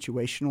little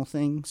situational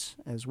things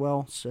as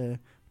well. So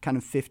kind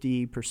of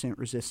 50%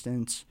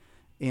 resistance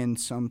in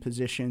some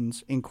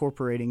positions,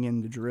 incorporating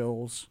in the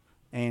drills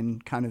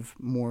and kind of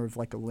more of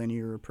like a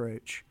linear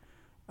approach.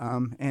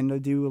 And I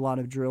do a lot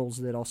of drills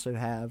that also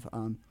have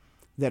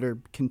that are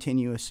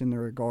continuous in the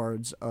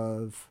regards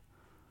of,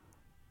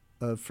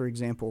 for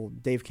example,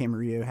 Dave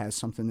Camarillo has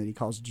something that he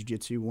calls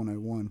Jiu-Jitsu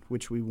 101,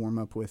 which we warm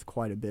up with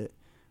quite a bit,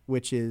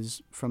 which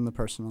is from the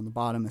person on the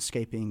bottom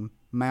escaping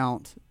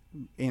mount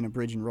in a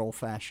bridge and roll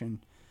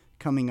fashion,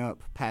 coming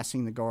up,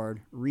 passing the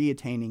guard,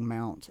 re-attaining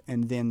mount,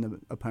 and then the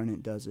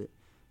opponent does it.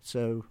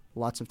 So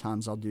lots of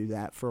times I'll do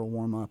that for a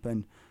warm-up.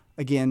 And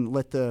again,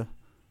 let the,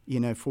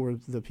 for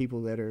the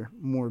people that are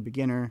more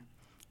beginner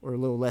or a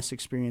little less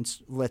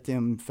experienced, let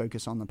them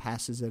focus on the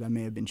passes that I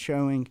may have been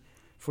showing.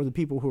 For the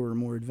people who are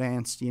more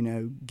advanced,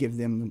 give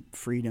them the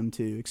freedom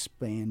to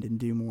expand and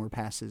do more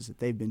passes that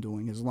they've been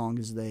doing as long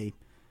as they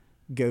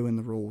go in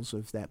the rules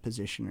of that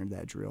position or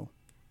that drill.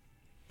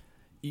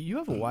 You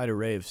have a wide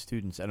array of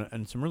students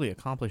and some really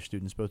accomplished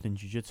students, both in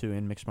jiu-jitsu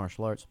and mixed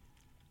martial arts.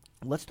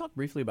 Let's talk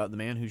briefly about the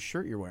man whose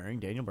shirt you're wearing,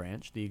 Daniel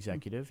Branch, the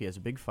executive. He has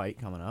a big fight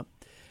coming up.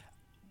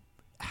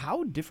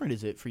 How different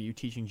is it for you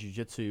teaching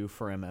jiu-jitsu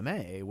for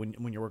MMA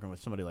when you're working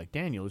with somebody like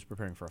Daniel who's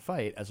preparing for a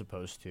fight as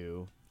opposed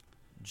to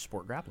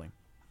sport grappling?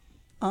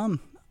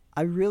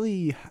 I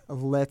really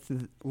let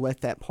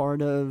that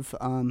part of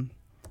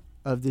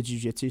the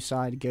jiu-jitsu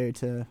side go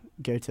to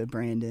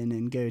Brandon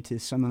and go to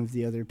some of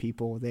the other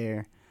people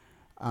there.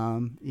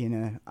 I'm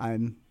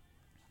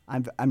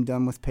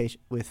done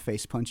with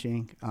face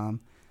punching.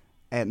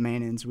 At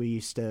Mannon's,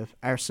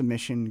 our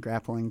submission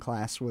grappling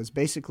class was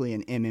basically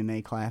an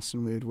MMA class,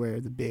 and we would wear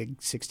the big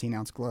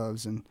 16-ounce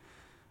gloves. And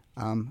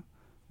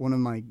one of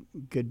my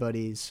good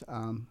buddies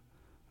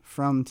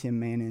from Tim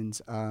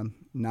Mannon's,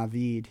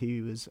 Naveed,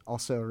 who was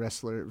also a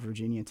wrestler at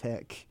Virginia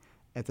Tech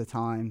at the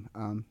time,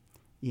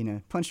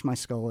 punched my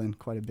skull in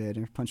quite a bit,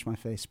 or punched my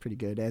face pretty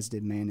good, as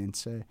did Mannon.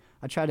 So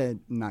I try to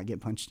not get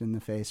punched in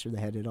the face or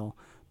the head at all.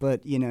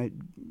 But,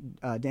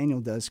 Daniel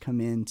does come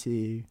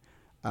into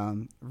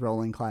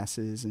rolling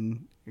classes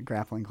and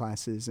grappling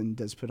classes and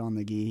does put on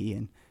the gi.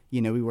 And,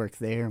 we work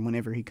there. And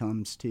whenever he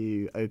comes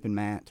to open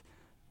mat,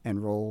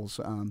 and rolls.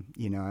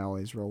 I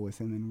always roll with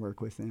him and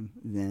work with him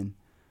then.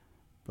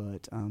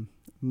 But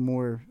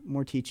more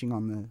teaching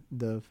on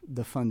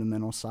the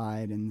fundamental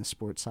side and the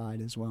sports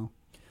side as well.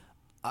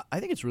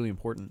 I think it's really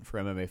important for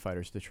MMA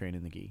fighters to train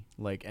in the gi.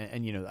 Like,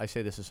 and I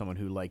say this as someone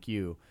who, like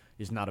you,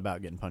 is not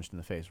about getting punched in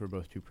the face. We're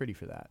both too pretty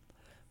for that.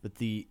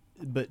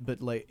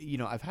 But like,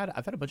 I've had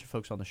a bunch of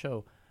folks on the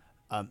show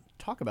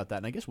talk about that.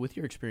 And I guess with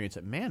your experience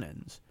at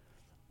Mannon's,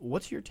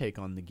 what's your take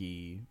on the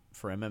gi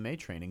for MMA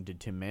training? Did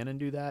Tim Mannon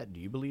do that? Do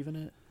you believe in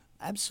it?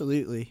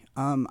 Absolutely.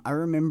 I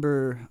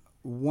remember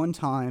one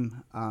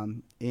time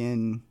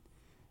in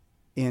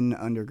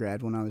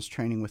undergrad when I was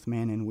training with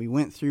Mannon, we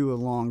went through a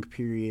long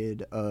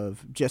period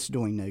of just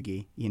doing no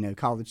gi.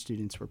 College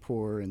students were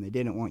poor and they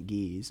didn't want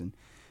gis, and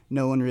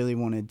no one really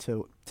wanted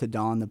to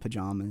don the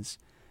pajamas.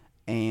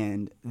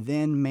 And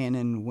then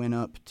Mannon went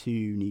up to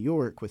New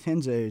York with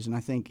Henzo's, and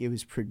I think he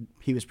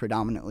was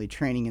predominantly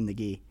training in the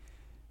gi.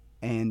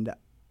 And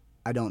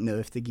I don't know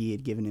if the gi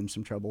had given him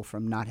some trouble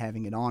from not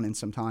having it on in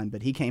some time,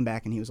 but he came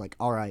back and he was like,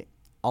 all right,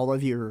 all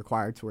of you are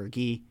required to wear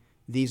gi.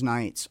 These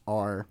nights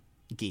are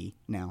gi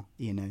now,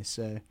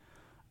 so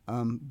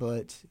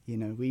but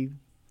you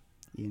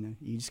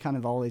just kind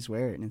of always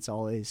wear it, and it's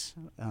always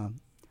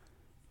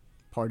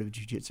part of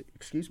jiu-jitsu.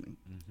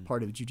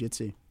 Part of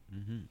jiu-jitsu.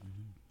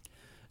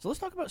 So let's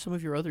talk about some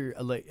of your other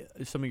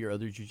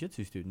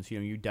jiu-jitsu students.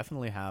 You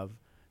definitely have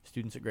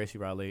students at Gracie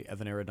Riley.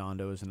 Evan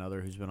Arredondo is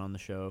another who's been on the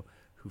show,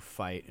 who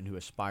fight and who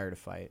aspire to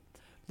fight.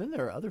 But then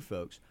there are other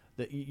folks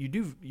that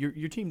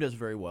your team does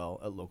very well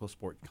at local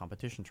sport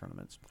competition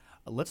tournaments.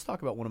 Let's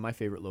talk about one of my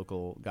favorite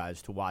local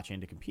guys to watch and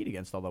to compete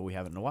against, although we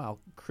haven't in a while,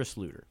 Chris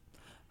Luter.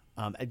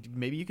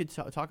 Maybe you could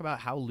talk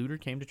about how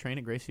Luter came to train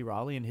at Gracie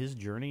Raleigh and his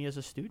journey as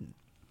a student.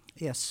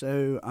 Yeah,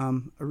 so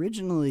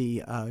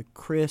originally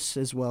Chris,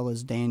 as well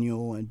as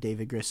Daniel and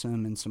David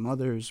Grissom and some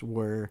others,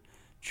 were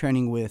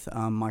training with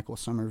Michael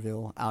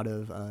Somerville out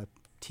of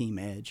Team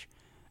Edge.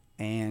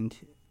 And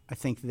I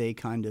think they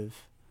kind of,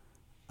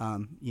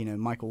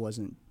 Michael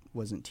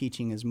wasn't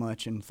teaching as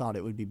much and thought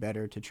it would be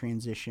better to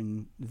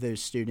transition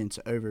those students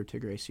over to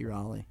Gracie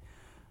Raleigh.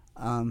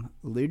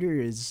 Luter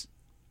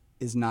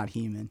is not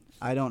human.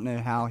 I don't know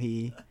how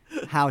he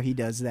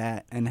does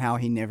that and how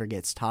he never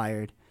gets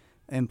tired.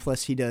 And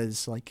plus he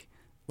does like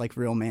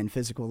real man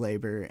physical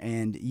labor,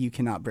 and you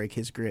cannot break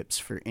his grips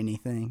for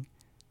anything.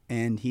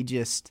 And he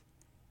just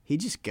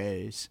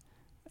goes.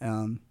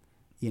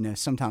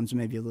 Sometimes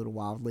maybe a little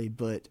wildly,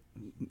 but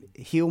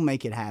he'll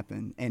make it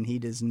happen, and he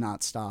does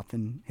not stop,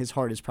 and his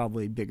heart is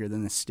probably bigger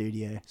than the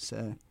studio.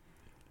 So,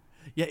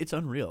 yeah, it's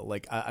unreal.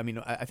 Like, I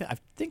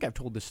think I've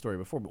told this story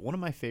before, but one of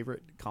my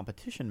favorite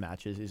competition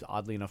matches is,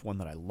 oddly enough, one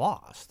that I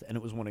lost, and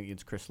it was one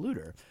against Chris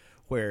Luter,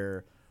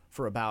 where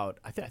for about,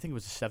 I think it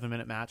was a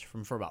 7-minute match,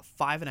 for about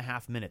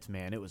 5.5 minutes,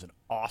 man, it was an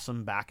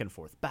awesome back and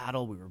forth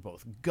battle. We were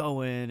both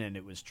going, and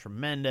it was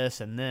tremendous,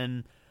 and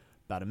then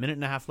about 1.5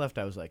 minutes left,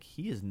 I was like,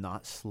 he is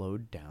not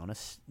slowed down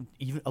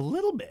even a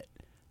little bit.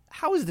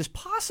 How is this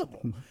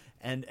possible?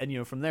 And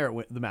from there,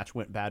 the match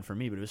went bad for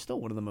me, but it was still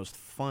one of the most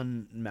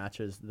fun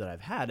matches that I've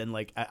had. And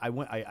like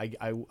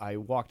I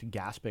walked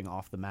gasping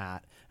off the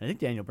mat, and I think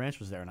Daniel Branch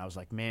was there, and I was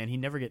like, man, he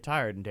never get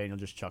tired. And Daniel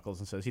just chuckles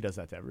and says he does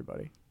that to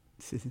everybody.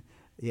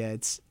 Yeah,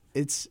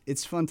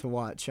 it's fun to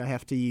watch. I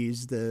have to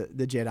use the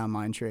Jedi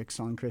mind tricks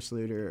on Chris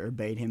Luter, or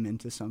bait him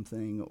into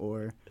something,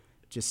 or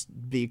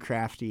just be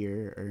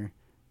craftier, or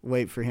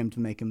wait for him to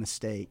make a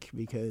mistake,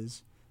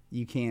 because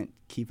you can't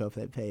keep up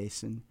that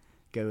pace and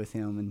go with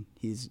him. And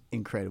he's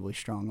incredibly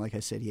strong. Like I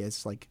said, he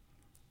has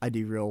I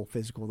do real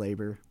physical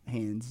labor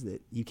hands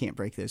that you can't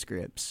break those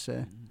grips.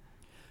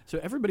 So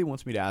everybody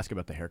wants me to ask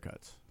about the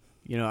haircuts.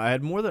 I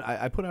had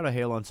I put out a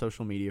hail on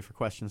social media for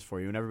questions for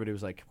you, and everybody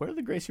was like,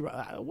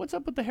 what's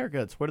up with the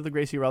haircuts? Where do the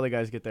Gracie Raleigh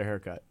guys get their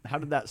haircut? How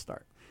did that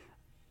start?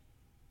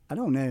 I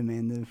don't know,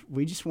 man.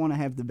 We just want to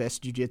have the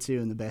best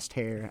jiu-jitsu and the best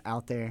hair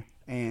out there,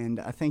 and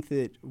I think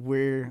that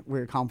we're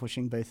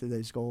accomplishing both of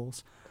those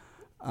goals.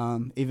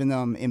 Even though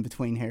I'm in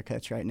between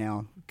haircuts right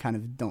now, kind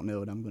of don't know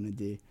what I'm going to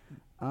do.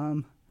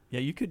 Yeah,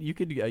 you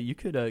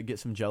could get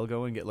some gel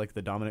going, get like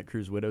the Dominic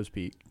Cruz widow's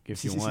peak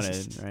if you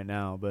wanted right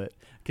now, but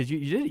because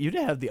you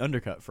did have the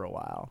undercut for a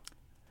while.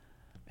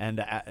 And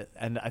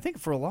I think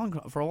for a long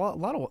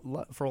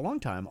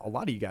time, a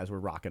lot of you guys were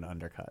rocking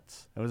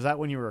undercuts. And was that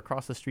when you were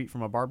across the street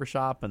from a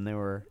barbershop and they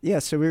were? Yeah,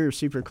 so we were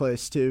super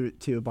close to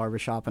a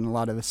barbershop, and a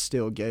lot of us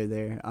still go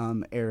there.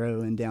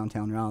 Arrow in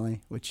downtown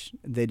Raleigh, which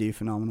they do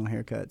phenomenal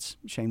haircuts.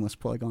 Shameless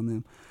plug on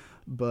them.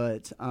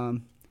 But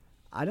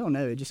I don't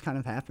know. It just kind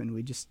of happened.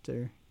 We just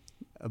are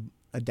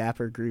a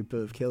dapper group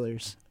of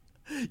killers.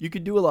 You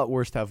could do a lot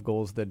worse to have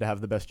goals than to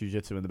have the best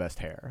jiu-jitsu and the best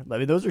hair. I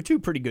mean, those are two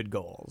pretty good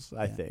goals,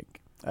 I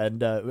think.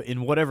 And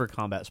in whatever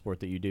combat sport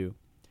that you do.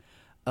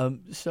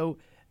 So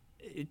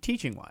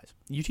teaching-wise,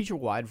 you teach a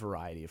wide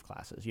variety of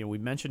classes. We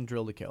mentioned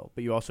drill to kill,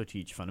 but you also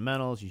teach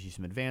fundamentals. You teach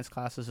some advanced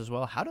classes as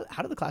well. How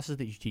do the classes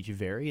that you teach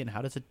vary, and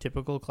how does a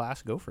typical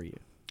class go for you?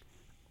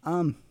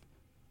 Or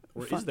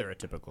is there a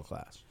typical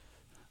class?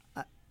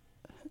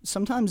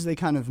 Sometimes they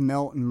kind of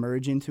melt and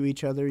merge into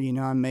each other.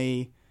 I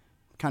may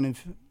kind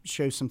of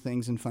show some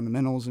things in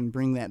fundamentals and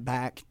bring that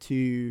back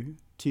to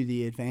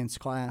the advanced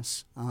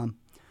class.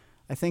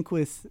 I think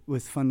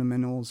with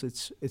fundamentals,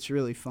 it's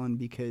really fun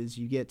because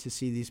you get to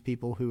see these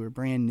people who are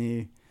brand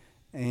new,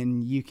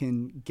 and you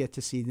can get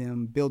to see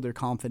them build their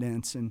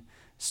confidence and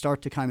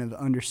start to kind of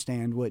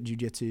understand what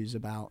jiu-jitsu is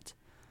about.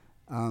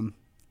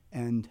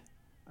 And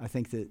I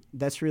think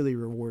that's really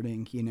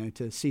rewarding,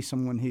 to see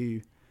someone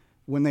who,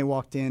 when they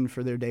walked in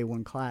for their day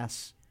one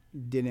class,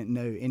 didn't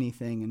know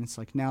anything, and it's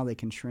like now they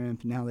can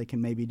shrimp, now they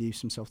can maybe do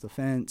some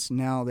self-defense,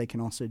 now they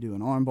can also do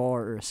an armbar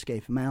or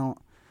escape mount,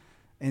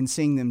 and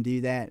seeing them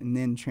do that and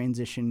then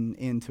transition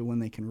into when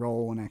they can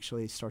roll and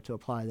actually start to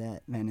apply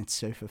that, man, it's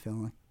so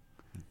fulfilling.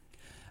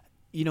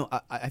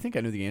 I think I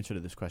know the answer to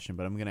this question,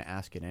 but I'm going to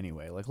ask it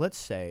anyway. Like, let's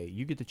say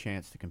you get the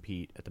chance to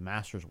compete at the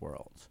Masters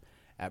Worlds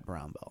at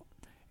Brown Belt,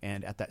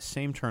 and at that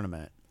same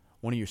tournament,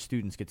 one of your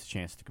students gets a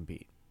chance to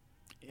compete,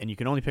 and you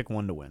can only pick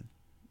one to win.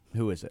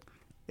 Who is it?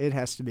 It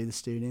has to be the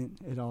student.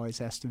 It always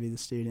has to be the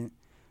student.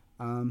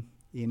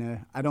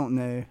 I don't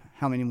know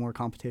how many more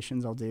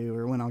competitions I'll do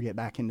or when I'll get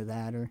back into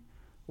that or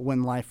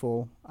when life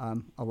will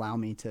allow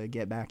me to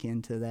get back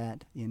into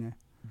that,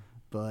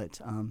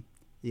 But,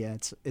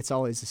 it's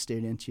always the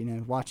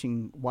student,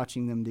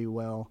 watching them do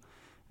well,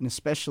 and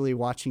especially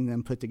watching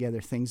them put together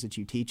things that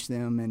you teach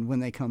them. And when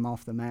they come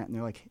off the mat and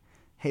they're like,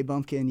 hey,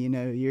 Bumpkin,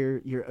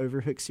 your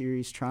overhook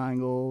series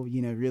triangle,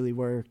 really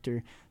worked,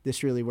 or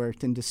this really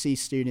worked. And to see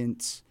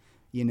students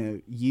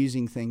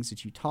using things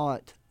that you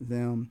taught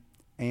them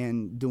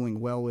and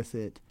doing well with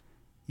it,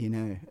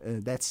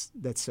 that's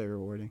so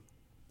rewarding.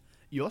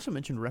 You also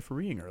mentioned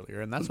refereeing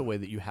earlier, and that's a way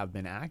that you have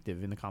been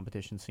active in the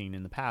competition scene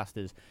in the past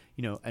is,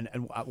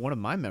 and one of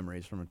my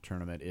memories from a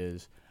tournament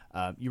is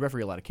you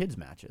referee a lot of kids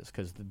matches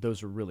because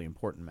those are really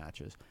important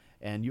matches.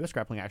 And U.S.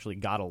 Grappling actually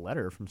got a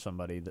letter from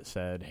somebody that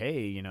said,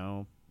 hey,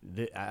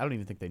 I don't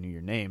even think they knew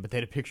your name, but they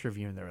had a picture of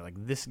you and they were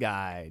like, this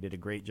guy did a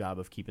great job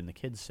of keeping the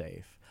kids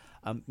safe.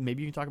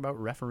 Maybe you can talk about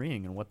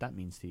refereeing and what that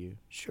means to you.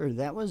 Sure.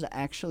 That was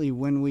actually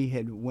when we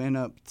had went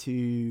up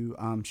to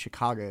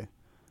Chicago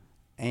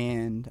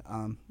and,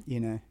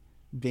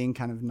 being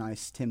kind of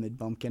nice, timid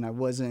Bumpkin, I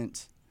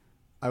wasn't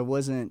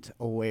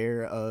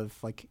aware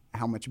of like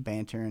how much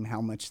banter and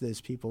how much those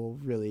people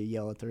really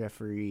yell at the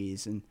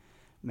referees. And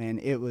man,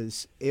 it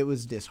was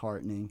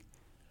disheartening.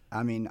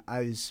 I mean,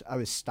 I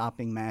was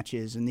stopping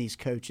matches, and these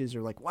coaches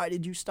are like, why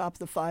did you stop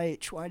the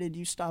fight? Why did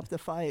you stop the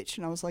fight?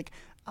 And I was like,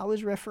 I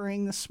was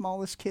refereeing the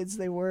smallest kids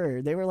they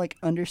were. They were like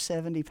under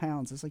 70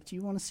 pounds. I was like, do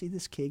you want to see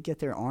this kid get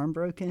their arm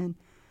broken?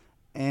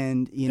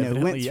 And,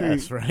 evidently went through.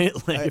 Yes,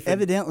 right? Like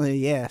evidently,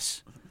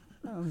 yes.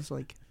 I was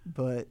like,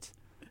 but,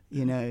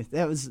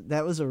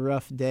 that was a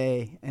rough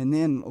day. And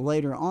then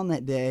later on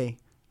that day,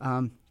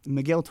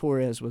 Miguel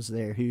Torres was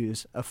there,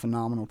 who's a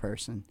phenomenal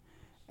person.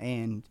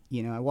 And,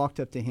 I walked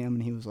up to him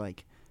and he was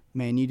like,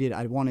 man,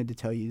 I wanted to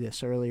tell you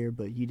this earlier,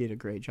 but you did a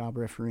great job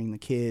refereeing the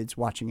kids,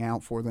 watching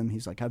out for them.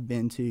 He's like, I've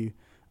been to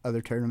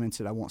other tournaments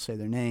that I won't say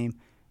their name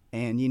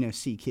and,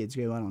 see kids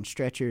go out on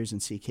stretchers and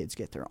see kids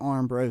get their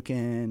arm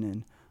broken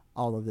and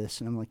all of this.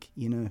 And I'm like,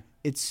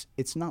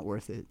 it's not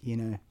worth it,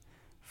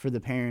 for the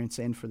parents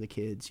and for the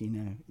kids.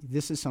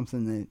 This is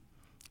something that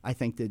I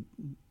think that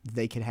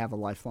they could have a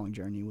lifelong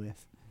journey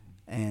with.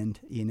 And,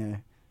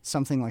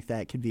 something like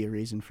that could be a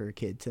reason for a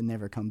kid to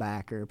never come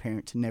back or a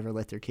parent to never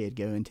let their kid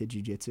go into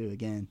jiu-jitsu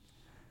again.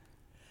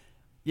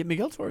 Yeah,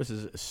 Miguel Torres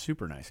is a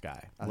super nice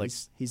guy.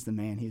 He's the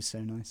man. He's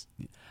so nice.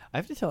 I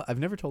have to tell, I've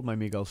never told my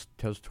Miguel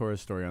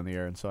Torres story on the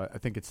air, and so I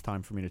think it's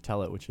time for me to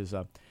tell it, which is,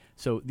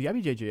 so the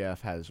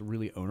IBJJF has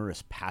really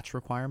onerous patch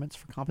requirements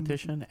for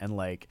competition, and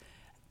they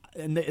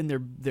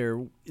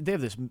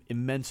have this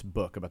immense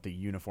book about the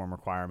uniform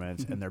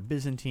requirements, and they're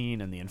Byzantine,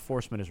 and the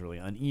enforcement is really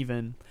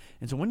uneven.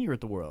 And so one year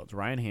at the Worlds,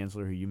 Ryan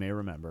Hansler, who you may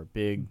remember,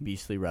 big,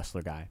 beastly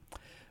wrestler guy,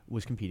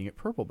 was competing at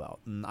Purple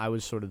Belt. And I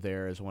was sort of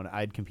there as when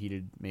I'd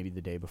competed maybe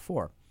the day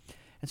before.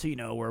 And so,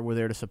 we're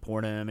there to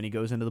support him, and he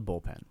goes into the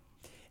bullpen.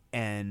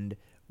 And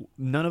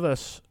none of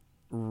us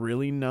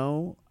really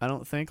know, I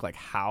don't think, like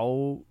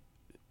how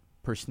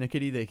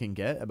persnickety they can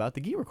get about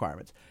the gi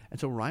requirements. And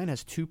so Ryan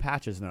has 2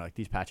 patches, and they're like,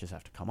 these patches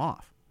have to come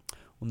off.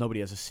 Well, nobody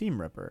has a seam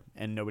ripper,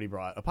 and nobody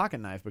brought a pocket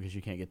knife because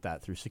you can't get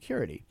that through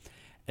security.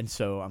 And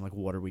so I'm like,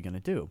 what are we going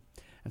to do?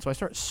 And so I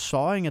start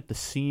sawing at the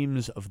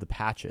seams of the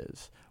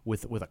patches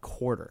with a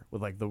quarter,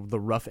 with like the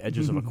rough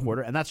edges of a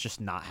quarter, and that's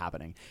just not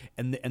happening.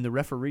 And the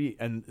referee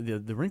and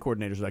the ring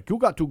coordinators are like, you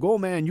got to go,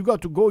 man. You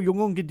got to go. You're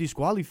going to get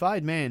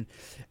disqualified, man.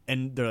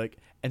 And they're like,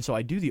 and so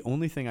I do the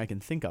only thing I can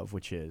think of,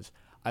 which is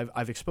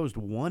I've exposed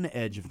one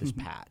edge of this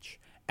patch,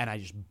 and I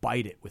just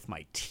bite it with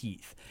my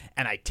teeth.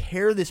 And I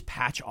tear this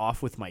patch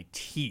off with my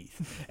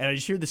teeth. And I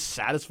just hear this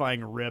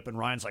satisfying rip, and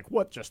Ryan's like,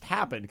 what just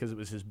happened? Because it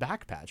was his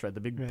back patch, right? The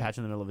big patch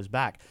in the middle of his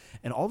back.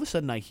 And all of a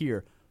sudden I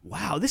hear,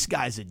 wow, this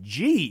guy's a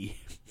G.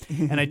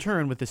 And I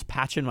turn with this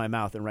patch in my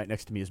mouth, and right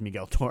next to me is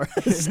Miguel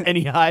Torres. And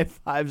he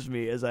high-fives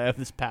me as I have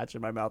this patch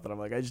in my mouth. And I'm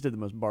like, I just did the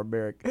most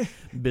barbaric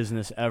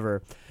business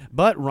ever.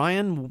 But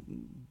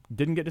Ryan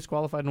didn't get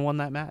disqualified and won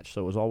that match,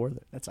 so it was all worth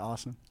it. That's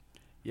awesome.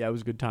 Yeah, it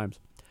was good times.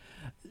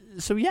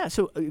 So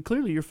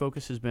clearly your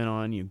focus has been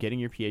on getting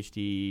your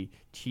PhD,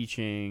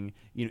 teaching,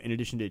 in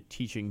addition to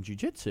teaching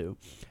jiu-jitsu.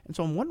 And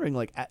so I'm wondering,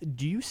 like,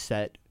 do you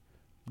set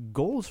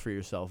goals for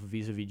yourself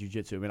vis-a-vis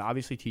jiu-jitsu? I mean,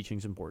 obviously teaching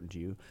is important to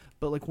you,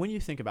 but like when you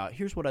think about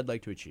here's what I'd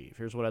like to achieve,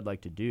 here's what I'd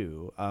like to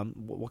do,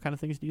 what kind of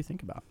things do you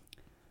think about?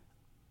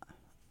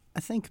 I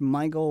think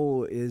my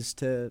goal is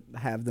to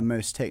have the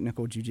most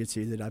technical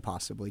jiu-jitsu that I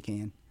possibly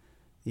can.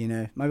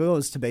 My goal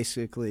is to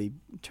basically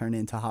turn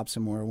into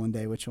Robson Moura one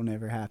day, which will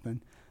never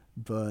happen.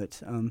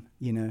 But,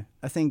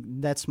 I think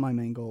that's my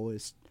main goal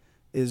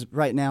is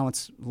right now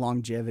it's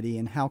longevity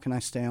and how can I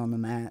stay on the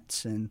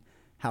mats and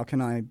how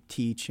can I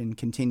teach and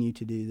continue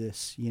to do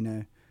this,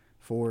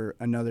 for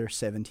another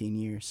 17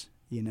 years,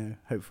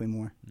 hopefully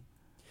more.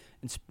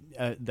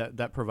 And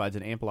that provides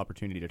an ample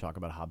opportunity to talk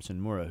about Robson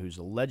Moura, who's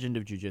a legend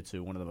of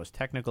jiu-jitsu, one of the most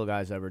technical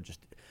guys ever,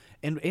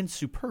 and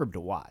superb to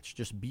watch,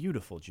 just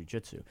beautiful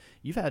jiu-jitsu.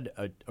 You've had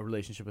a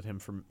relationship with him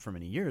for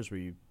many years where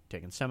you've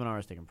taken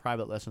seminars, taken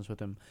private lessons with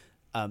him.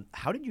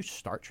 How did you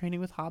start training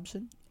with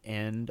Robson,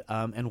 and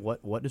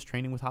what does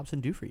training with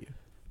Robson do for you?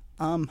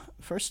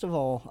 First of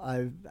all,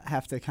 I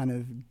have to kind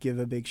of give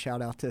a big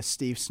shout out to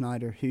Steve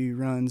Snyder, who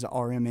runs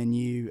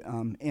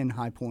RMNU in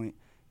High Point.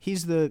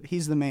 He's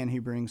the man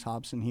who brings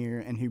Robson here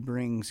and who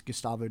brings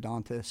Gustavo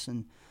Dantas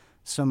and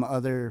some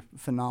other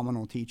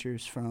phenomenal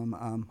teachers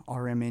from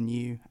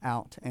RMNU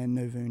out and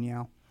Novo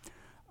União.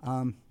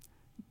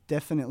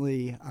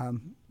 Definitely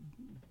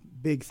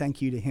big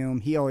thank you to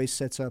him. He always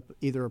sets up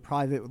either a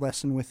private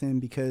lesson with him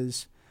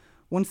because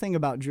one thing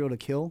about Drill to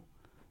Kill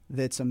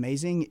that's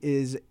amazing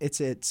is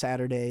it's at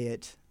Saturday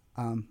at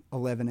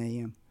 11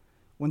 a.m.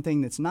 One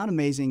thing that's not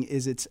amazing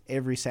is it's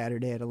every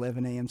Saturday at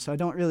 11 a.m. So I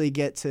don't really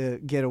get to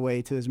get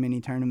away to as many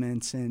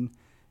tournaments and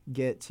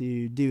get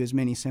to do as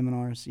many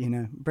seminars.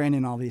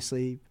 Brandon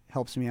obviously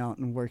helps me out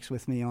and works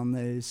with me on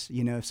those,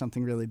 if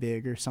something really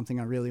big or something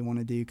I really want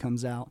to do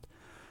comes out.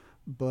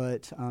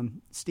 But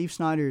Steve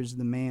Snyder is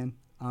the man.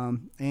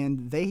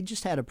 And they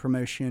just had a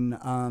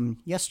promotion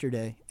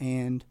yesterday.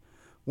 And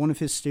one of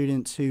his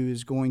students who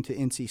is going to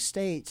NC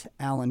State,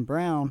 Alan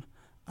Brown,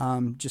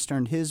 just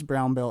earned his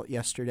brown belt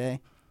yesterday.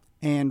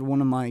 And one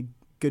of my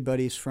good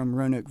buddies from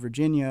Roanoke,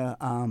 Virginia,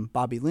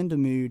 Bobby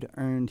Lindemood,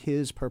 earned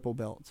his purple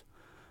belt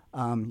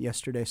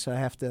yesterday. So I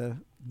have to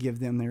give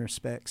them their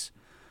respects.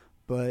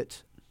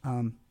 But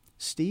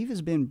Steve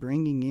has been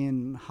bringing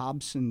in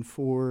Robson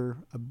for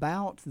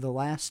about the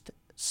last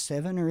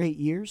 7 or 8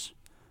 years,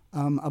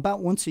 about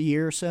once a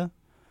year or so.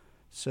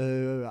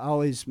 So I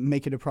always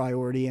make it a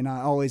priority, and I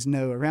always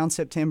know around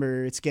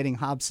September it's getting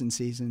Robson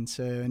season.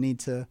 So I need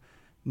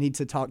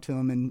to talk to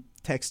him and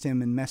text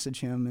him and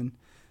message him and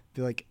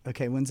be like,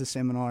 okay, when's the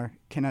seminar?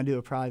 Can I do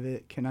a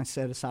private? Can I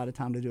set aside a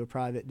time to do a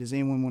private? Does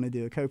anyone want to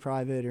do a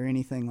co-private or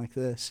anything like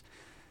this?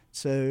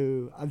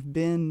 So I've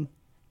been,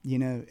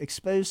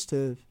 exposed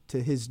to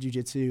his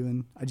jiu-jitsu,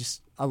 and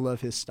I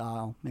love his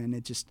style, man.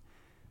 It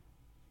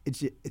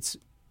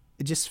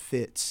just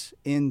fits.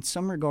 In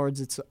some regards,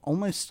 it's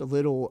almost a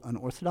little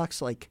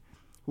unorthodox. Like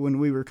when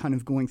we were kind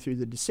of going through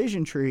the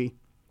decision tree,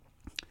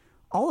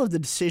 all of the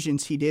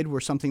decisions he did were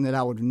something that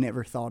I would have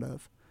never thought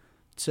of.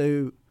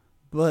 So,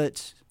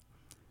 but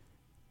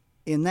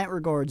in that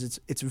regards,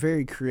 it's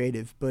very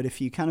creative. But if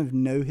you kind of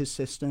know his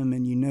system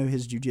and you know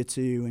his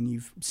jiu-jitsu and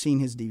you've seen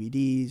his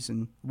DVDs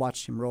and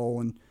watched him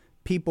roll, and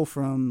people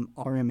from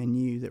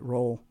RMNU that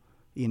roll,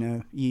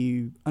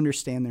 you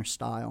understand their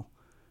style.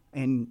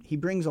 And he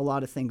brings a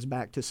lot of things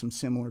back to some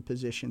similar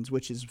positions,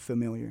 which is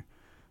familiar.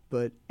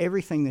 But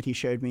everything that he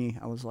showed me,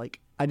 I was like,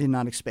 I did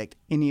not expect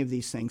any of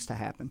these things to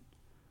happen.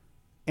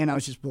 And I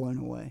was just blown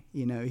away.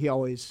 He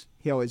always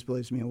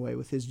blows me away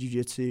with his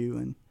jiu-jitsu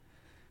and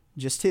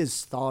just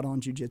his thought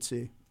on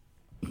jiu-jitsu.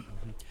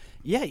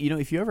 Yeah,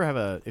 if you ever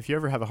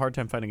have a hard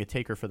time finding a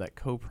taker for that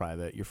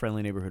co-private, your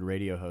friendly neighborhood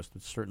radio host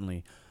would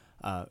certainly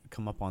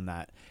come up on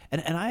that.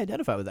 And I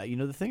identify with that.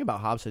 The thing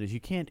about Robson is you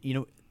can't,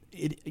 you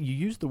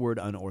use the word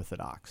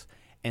unorthodox,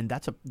 and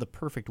that's the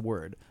perfect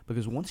word,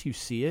 because once you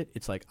see it,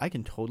 it's like, I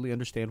can totally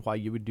understand why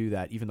you would do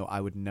that, even though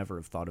I would never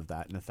have thought of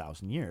that in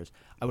 1,000 years.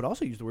 I would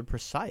also use the word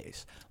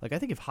precise. Like, I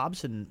think if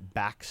Robson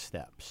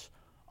backsteps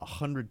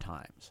 100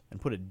 times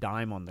and put a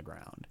dime on the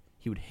ground,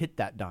 he would hit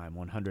that dime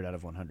 100 out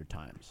of 100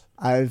 times.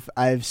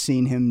 I've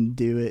seen him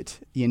do it.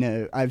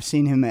 I've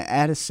seen him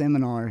at a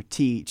seminar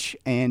teach,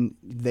 and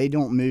they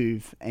don't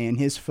move, and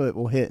his foot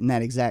will hit in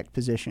that exact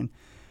position.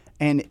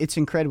 And it's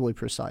incredibly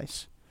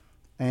precise.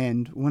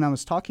 And when I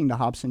was talking to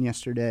Robson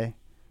yesterday,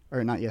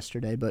 or not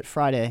yesterday, but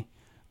Friday,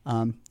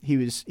 he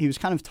was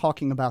kind of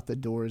talking about the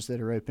doors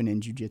that are open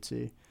in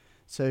jiu-jitsu.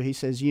 So he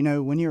says,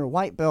 when you're a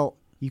white belt,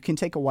 you can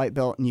take a white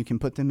belt and you can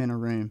put them in a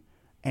room,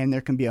 and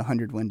there can be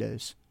 100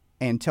 windows.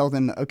 And tell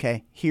them,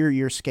 okay, here are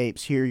your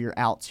escapes, here are your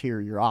outs, here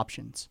are your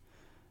options.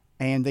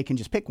 And they can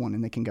just pick one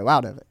and they can go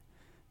out of it.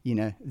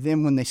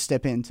 Then when they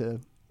step into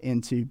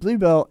blue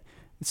belt,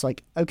 it's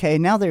like, okay,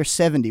 now there are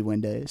 70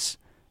 windows.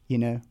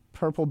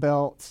 Purple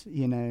belt,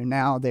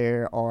 now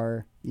there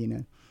are,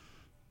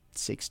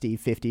 60,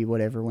 50,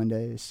 whatever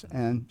windows.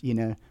 And, you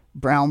know,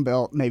 brown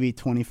belt, maybe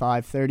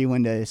 25, 30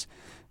 windows.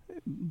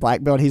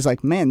 Black belt, he's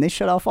like, man, they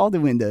shut off all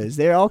the windows.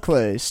 They're all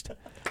closed.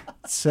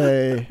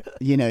 So,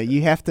 you know,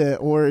 you have to,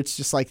 or it's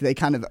just like they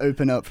kind of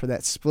open up for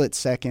that split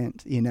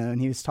second, you know,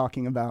 and he was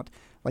talking about,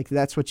 like,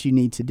 that's what you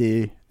need to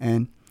do.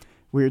 And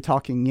we were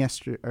talking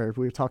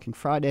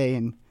Friday,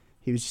 and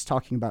he was just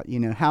talking about, you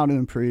know, how to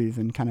improve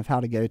and kind of how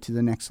to go to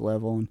the next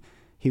level. And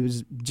he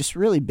was just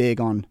really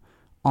big on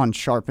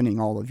sharpening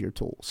all of your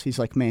tools. He's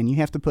like, man, you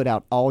have to put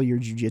out all your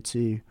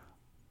jiu-jitsu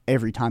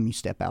every time you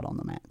step out on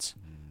the mats,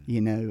 you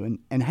know,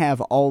 and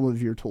have all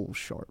of your tools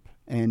sharp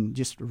and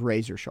just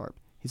razor sharp.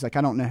 He's like,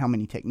 I don't know how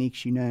many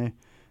techniques you know,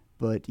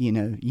 but, you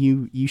know,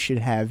 you should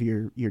have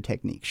your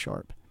techniques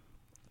sharp.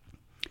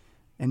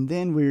 And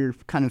then we're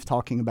kind of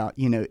talking about,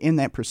 you know, in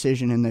that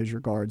precision in those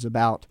regards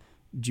about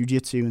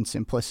jiu-jitsu and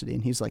simplicity.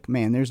 And he's like,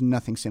 man, there's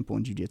nothing simple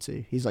in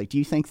jiu-jitsu. He's like, do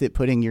you think that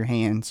putting your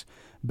hands,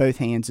 both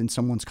hands in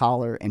someone's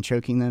collar and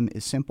choking them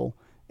is simple?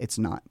 It's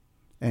not.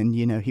 And,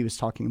 you know, he was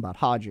talking about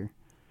Hodger.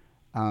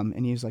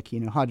 And he was like, you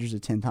know, Hodger's a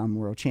 10-time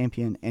world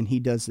champion, and he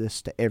does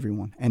this to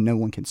everyone, and no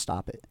one can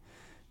stop it.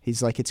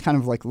 He's like, it's kind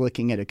of like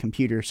looking at a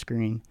computer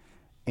screen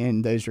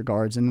in those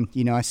regards. And,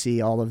 you know, I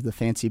see all of the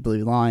fancy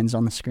blue lines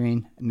on the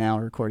screen now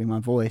recording my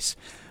voice.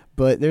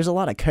 But there's a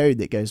lot of code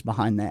that goes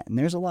behind that. And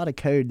there's a lot of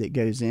code that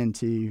goes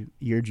into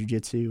your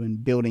jiu-jitsu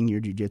and building your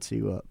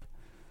jiu-jitsu up.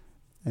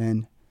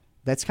 And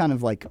that's kind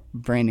of like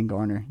Brandon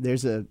Garner.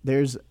 There's an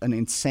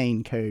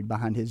insane code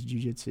behind his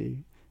jiu-jitsu.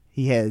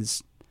 He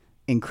has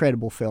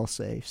incredible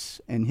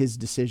fail-safes, and his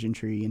decision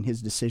tree and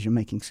his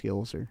decision-making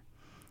skills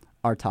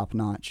are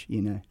top-notch,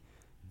 you know.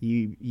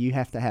 You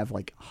have to have,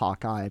 like,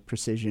 Hawkeye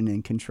precision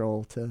and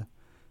control to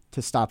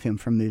stop him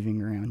from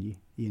moving around you,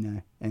 you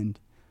know. And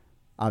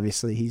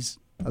obviously he's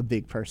a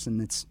big person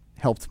that's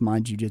helped my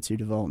jiu-jitsu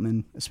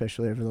development,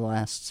 especially over the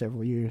last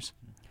several years.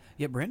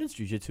 Yeah, Brandon's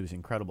jiu-jitsu is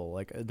incredible.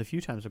 Like, the few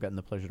times I've gotten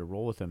the pleasure to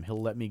roll with him,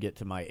 he'll let me get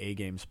to my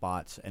A-game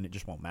spots, and it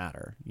just won't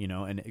matter, you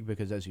know. And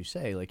because, as you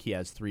say, like, he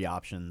has 3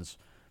 options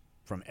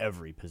from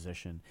every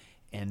position.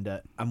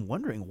 And I'm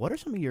wondering, what are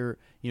some of your,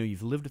 you know,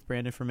 you've lived with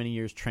Brandon for many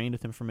years, trained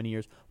with him for many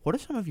years. What are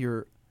some of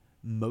your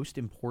most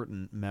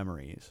important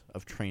memories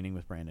of training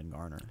with Brandon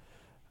Garner?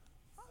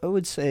 I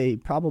would say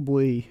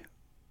probably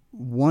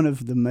one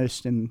of the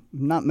most,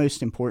 not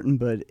most important,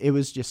 but it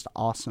was just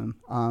awesome.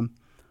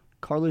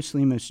 Carlos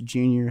Lemos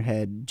Jr.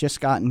 had just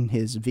gotten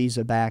his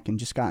visa back and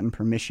just gotten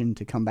permission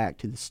to come back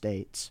to the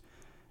States.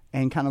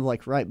 And kind of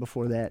like right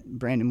before that,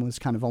 Brandon was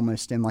kind of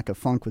almost in like a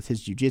funk with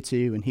his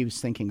jiu-jitsu, and he was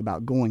thinking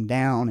about going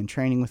down and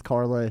training with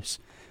Carlos.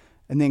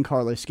 And then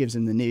Carlos gives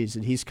him the news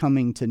that he's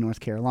coming to North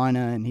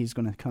Carolina, and he's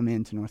going to come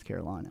into North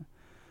Carolina.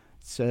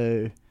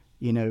 So,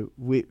 you know,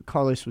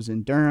 Carlos was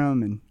in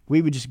Durham, and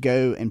we would just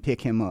go and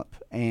pick him up.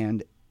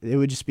 And it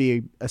would just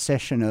be a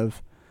session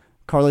of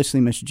Carlos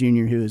Lemos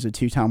Jr., who is a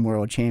 2-time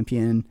world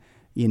champion,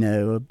 you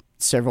know, a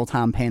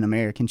several-time Pan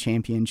American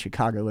champion,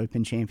 Chicago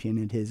Open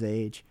champion at his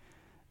age,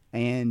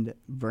 and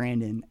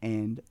Brandon.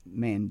 And,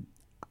 man,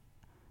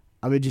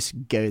 I would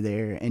just go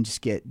there and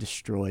just get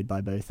destroyed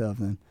by both of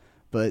them.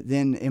 But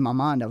then in my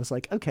mind, I was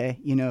like, okay,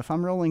 you know, if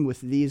I'm rolling with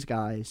these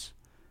guys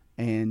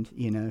and,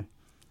 you know,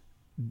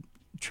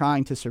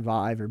 trying to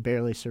survive or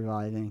barely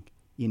surviving,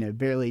 you know,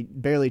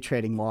 barely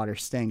treading water,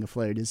 staying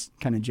afloat, as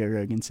kind of Joe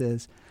Rogan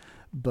says.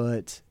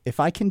 But if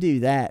I can do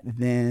that,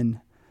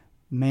 then,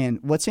 man,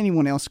 what's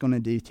anyone else going to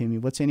do to me?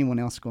 What's anyone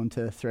else going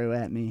to throw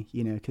at me?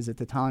 You know, because at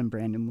the time,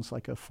 Brandon was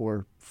like a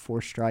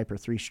four-stripe or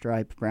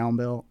 3-stripe brown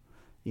belt.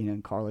 You know,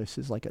 and Carlos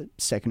is like a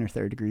 2nd or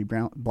 3rd degree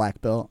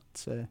black belt.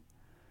 So,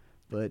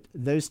 but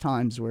those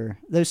times were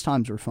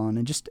fun.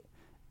 And just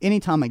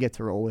anytime I get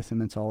to roll with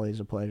him, it's always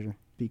a pleasure,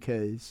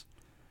 because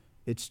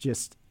it's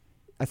just,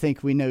 I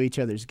think we know each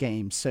other's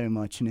games so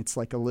much, and it's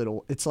like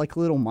little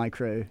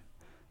micro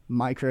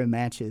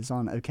matches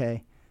on,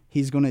 okay,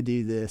 he's going to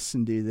do this.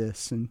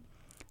 And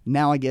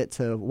now I get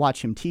to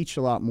watch him teach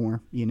a lot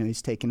more. You know,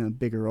 he's taken a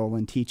bigger role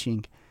in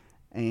teaching,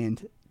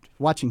 and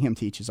watching him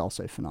teach is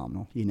also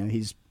phenomenal. You know,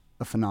 he's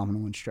a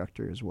phenomenal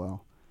instructor as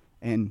well.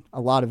 And a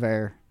lot of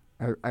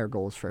our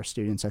goals for our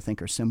students, I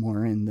think, are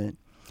similar in that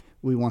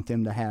we want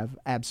them to have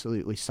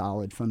absolutely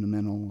solid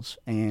fundamentals,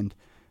 and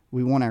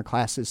we want our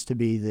classes to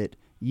be that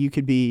you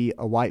could be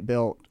a white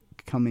belt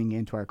coming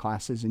into our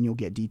classes and you'll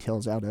get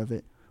details out of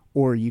it,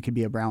 or you could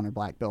be a brown or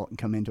black belt and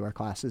come into our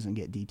classes and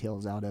get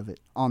details out of it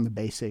on the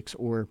basics,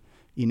 or,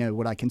 you know,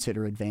 what I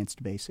consider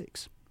advanced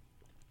basics.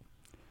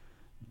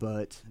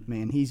 But,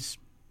 man, he's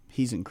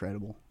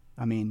incredible.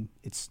 I mean,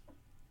 it's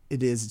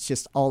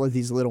just all of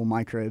these little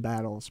micro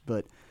battles,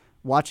 but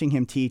watching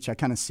him teach, I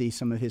kind of see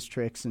some of his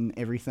tricks and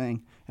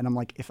everything, and I'm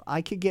like, if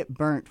I could get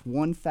burnt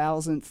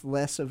 1,000th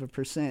less of a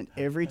percent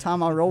every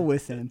time I roll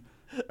with him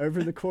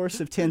over the course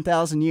of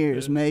 10,000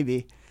 years,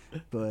 maybe.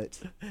 But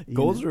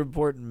goals are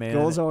important, man.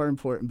 Goals are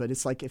important, but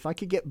it's like if I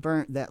could get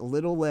burnt that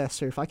little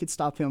less, or if I could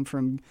stop him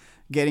from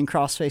getting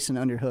crossface and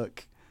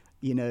underhook,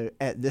 you know,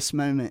 at this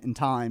moment in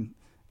time,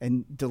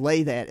 and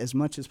delay that as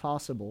much as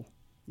possible,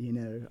 you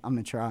know, I'm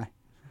going to try.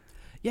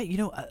 Yeah,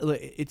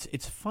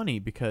 it's funny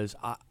because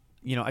I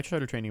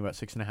started training about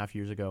 6.5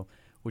 years ago,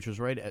 which was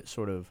right at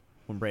sort of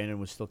when Brandon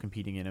was still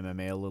competing in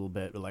MMA a little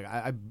bit. But like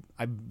I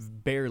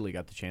barely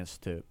got the chance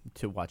to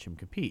watch him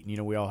compete.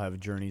 And, we all have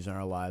journeys in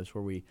our lives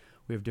where we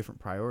have different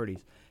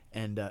priorities.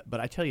 And but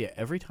I tell you,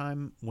 every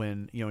time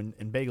when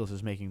and Bagels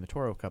is making the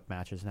Toro Cup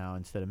matches now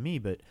instead of me,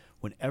 but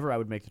whenever I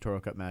would make the Toro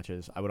Cup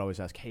matches, I would always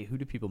ask, hey, who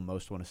do people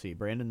most want to see?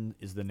 Brandon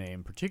is the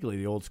name, particularly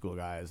the old school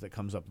guys, that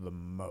comes up the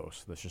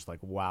most. That's just like,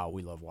 wow,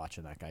 we love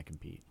watching that guy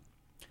compete.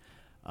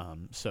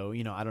 So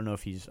I don't know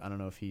if he's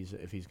going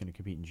to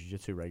compete in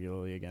jiu-jitsu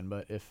regularly again,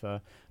 but if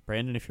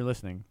Brandon, if you're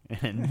listening,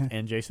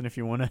 and Jason, if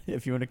you want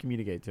to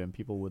communicate to him,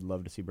 people would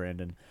love to see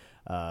Brandon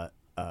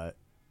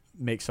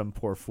make some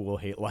poor fool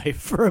hate life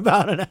for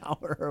about an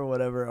hour or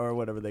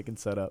whatever they can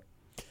set up.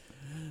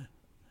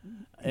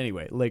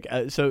 Anyway,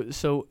 so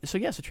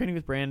training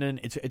with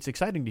Brandon, it's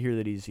exciting to hear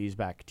that he's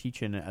back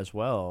teaching as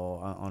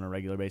well on a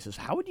regular basis.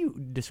 How would you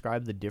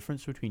describe the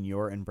difference between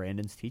your and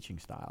Brandon's teaching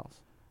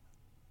styles?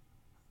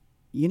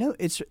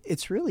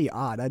 It's really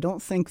odd. I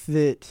don't think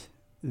that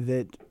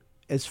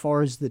as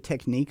far as the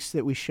techniques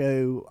that we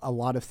show, a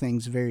lot of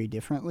things very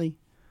differently.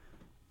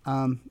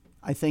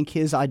 I think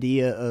his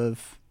idea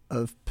of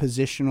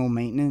positional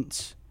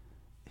maintenance,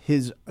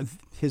 his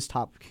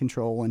top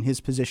control and his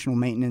positional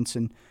maintenance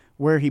and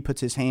where he puts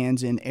his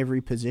hands in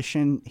every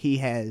position, he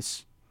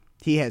has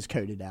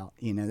coded out.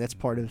 That's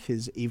part of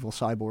his evil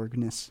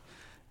cyborgness,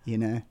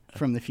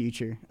 from the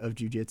future of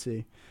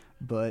jiu-jitsu.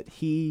 But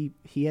he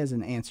has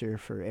an answer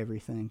for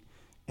everything.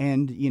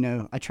 And,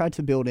 I tried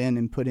to build in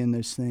and put in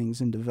those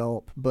things and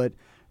develop, but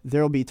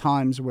there'll be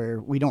times where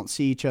we don't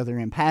see each other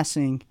in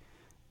passing,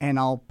 and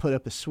I'll put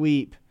up a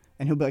sweep,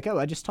 and he'll be like, oh,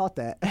 I just taught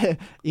that.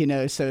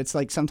 So it's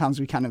like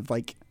sometimes we kind of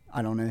like,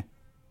 I don't know,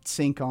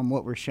 sync on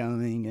what we're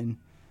showing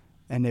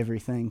and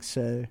everything.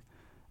 So,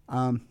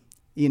 I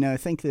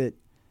think that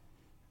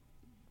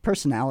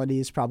personality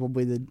is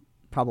probably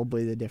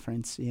the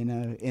difference,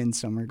 in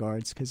some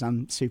regards, because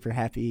I'm super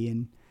happy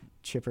and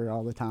chipper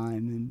all the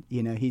time,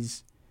 and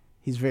he's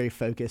very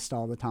focused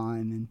all the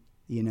time,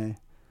 and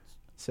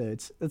so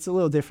it's a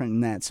little different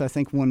in that. So I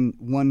think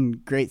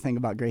one great thing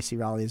about Gracie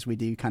Raleigh is we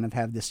do kind of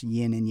have this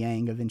yin and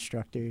yang of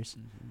instructors.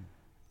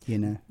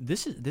 Mm-hmm.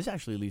 This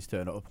actually leads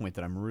to a point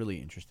that I'm really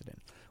interested in,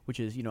 which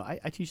is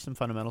I teach some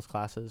fundamentals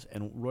classes,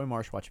 and Roy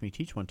Marsh watched me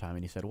teach one time,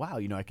 and he said, wow,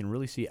 I can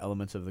really see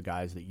elements of the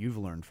guys that you've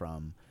learned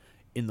from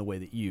in the way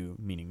that you,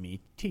 meaning me,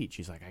 teach.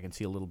 He's like, I can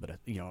see a little bit of,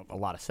 a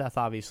lot of Seth,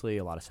 obviously,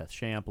 a lot of Seth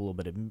Shamp, a little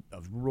bit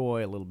of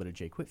Roy, a little bit of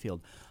Jake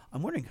Whitfield.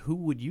 I'm wondering, who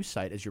would you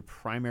cite as your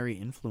primary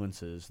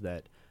influences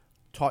that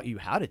taught you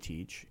how to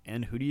teach,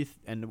 and who do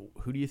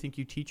you think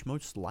you teach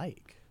most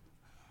like?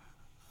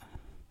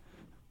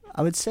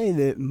 I would say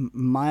that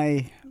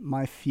my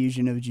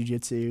fusion of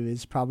jiu-jitsu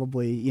is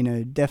probably,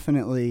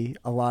 definitely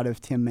a lot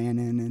of Tim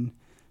Mannon and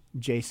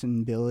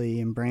Jason, Billy,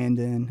 and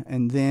Brandon,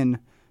 and then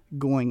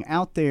going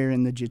out there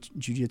in the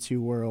jiu-jitsu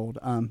world,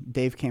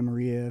 Dave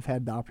Camarillo, I've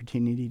had the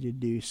opportunity to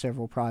do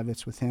several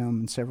privates with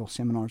him and several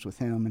seminars with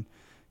him, and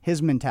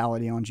his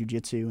mentality on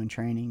jiu-jitsu and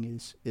training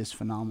is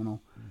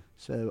phenomenal.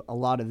 So a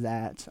lot of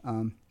that,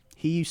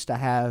 he used to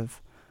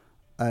have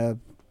a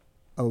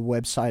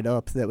website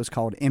up that was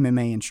called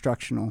MMA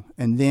Instructional,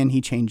 and then he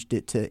changed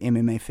it to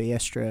MMA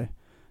Fiestra,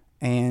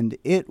 and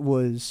it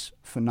was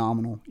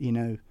phenomenal.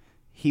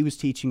 He was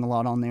teaching a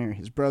lot on there.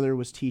 His brother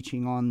was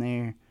teaching on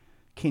there.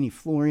 Kenny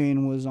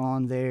Florian was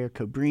on there.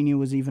 Cobrinha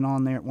was even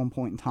on there at one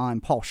point in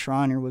time. Paul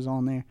Schreiner was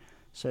on there.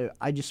 So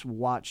I just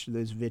watched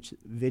those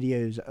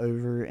videos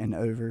over and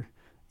over,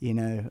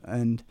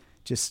 and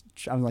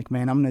I'm like,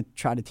 man, I'm going to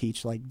try to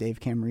teach like Dave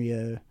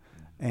Camarillo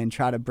and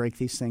try to break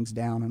these things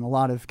down. And a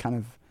lot of kind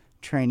of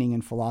training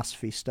and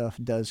philosophy stuff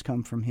does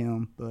come from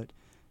him. But,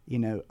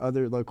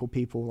 other local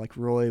people like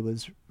Roy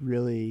was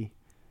really,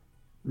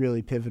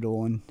 really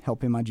pivotal in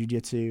helping my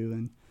jiu-jitsu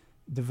and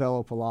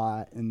develop a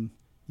lot. And,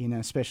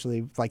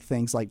 especially like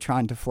things like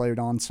trying to float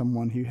on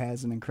someone who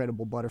has an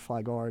incredible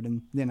butterfly guard,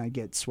 and then I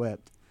get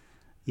swept,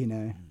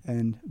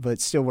 but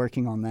still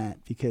working on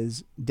that,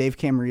 because Dave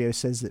Camarillo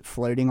says that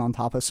floating on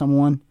top of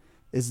someone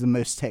is the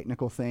most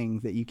technical thing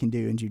that you can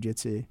do in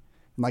jiu-jitsu. And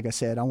like I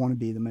said, I want to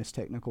be the most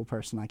technical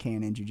person I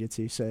can in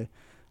jiu-jitsu. So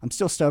I'm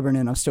still stubborn,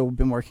 and I've still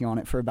been working on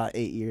it for about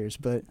 8 years,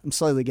 but I'm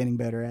slowly getting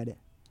better at it.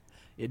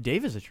 Yeah,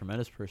 Dave is a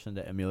tremendous person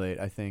to emulate,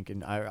 I think,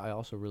 and I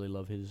also really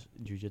love his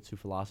jiu-jitsu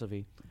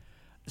philosophy.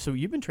 So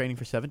you've been training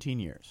for 17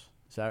 years.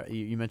 So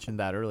you mentioned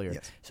that earlier.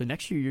 Yes. So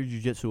next year your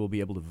jiu-jitsu will be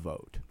able to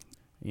vote.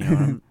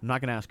 I'm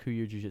not going to ask who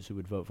your jiu-jitsu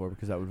would vote for,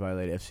 because that would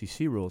violate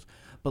FCC rules.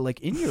 But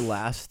like in your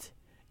last,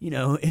 in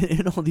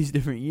all these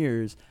different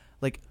years,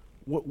 like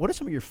what are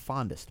some of your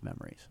fondest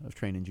memories of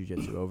training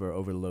jiu-jitsu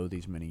over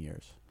these many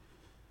years?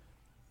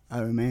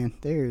 Oh man,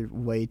 there are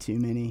way too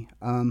many.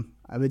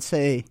 I would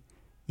say,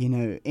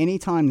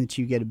 anytime that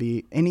you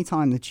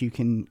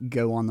can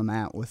go on the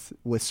mat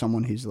with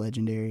someone who's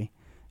legendary,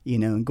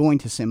 and going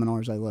to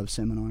seminars, I love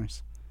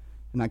seminars.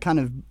 And I kind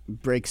of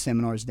break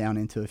seminars down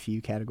into a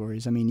few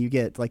categories. I mean, you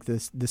get like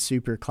the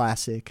super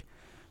classic,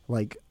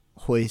 like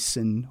Hoyce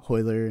and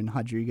Hoyler and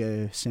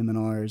Rodrigo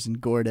seminars and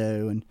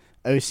Gordo and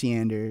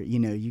Osiander,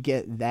 you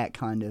get that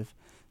kind of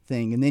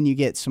thing. And then you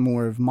get some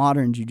more of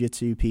modern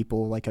jiu-jitsu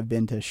people, like I've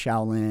been to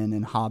Shaolin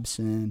and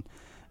Hobson,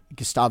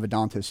 Gustavo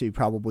Dantas, who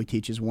probably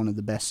teaches one of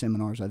the best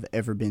seminars I've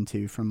ever been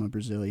to from a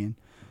Brazilian.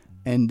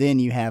 And then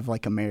you have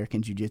like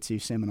American jiu-jitsu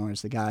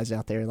seminars, the guys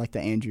out there like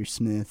the Andrew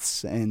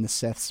Smiths and the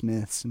Seth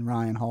Smiths and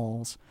Ryan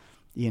Halls,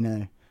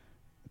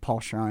 Paul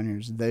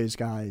Shriners, those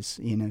guys,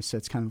 so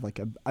it's kind of like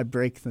I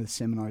break the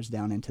seminars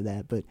down into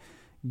that. But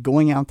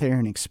going out there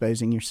and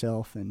exposing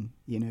yourself and,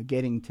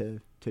 getting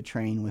to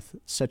train with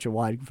such a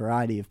wide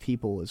variety of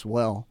people as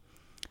well.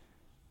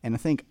 And I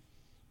think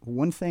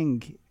one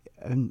thing,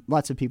 and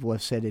lots of people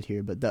have said it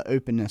here, but the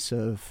openness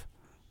of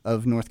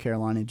North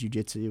Carolina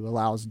Jiu-Jitsu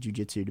allows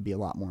Jiu-Jitsu to be a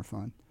lot more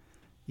fun.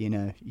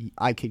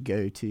 I could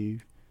go to,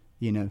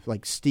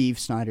 like Steve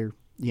Snyder,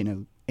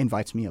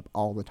 invites me up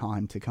all the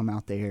time to come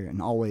out there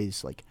and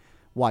always like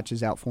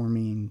watches out for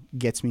me and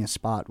gets me a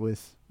spot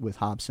with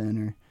Hobson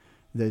or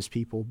those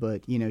people.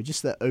 But,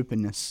 just the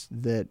openness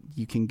that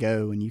you can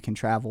go and you can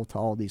travel to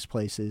all these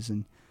places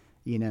and,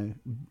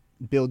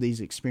 build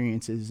these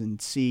experiences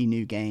and see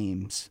new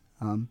games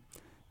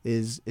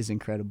is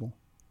incredible.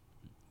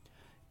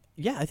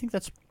 Yeah, I think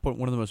that's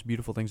one of the most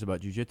beautiful things about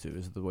jiu-jitsu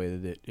is the way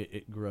that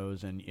it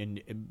grows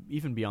and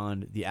even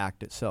beyond the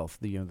act itself,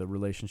 the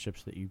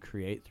relationships that you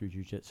create through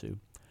jiu-jitsu.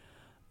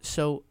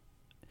 So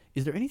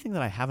is there anything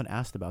that I haven't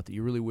asked about that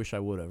you really wish I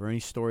would have, or any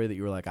story that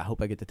you were like, I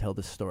hope I get to tell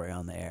this story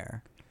on the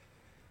air?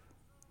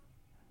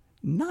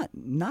 Not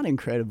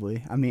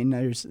incredibly. I mean,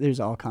 there's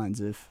all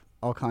kinds of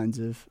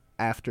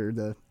after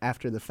the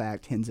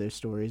fact Henzo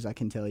stories I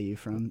can tell you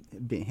from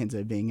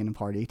Henzo being in a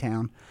party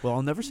town. Well,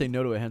 I'll never say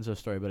no to a Henzo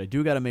story, but I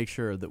do got to make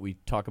sure that we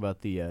talk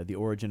about the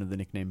origin of the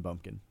nickname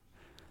Bumpkin.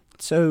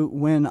 So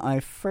when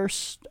I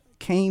first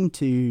came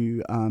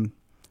to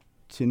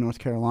North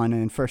Carolina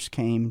and first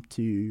came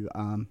to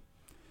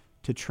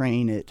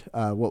train at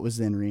what was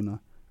then Rema,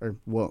 or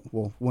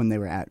when they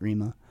were at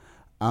Rema,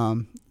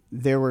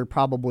 there were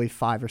probably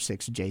 5 or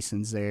 6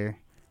 Jasons there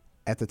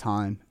at the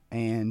time.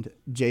 And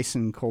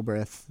Jason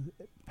Colbreth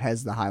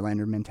has the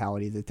Highlander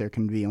mentality that there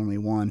can be only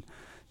one.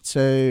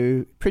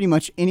 So pretty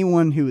much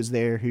anyone who was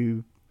there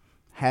who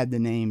had the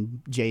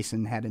name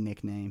Jason had a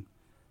nickname.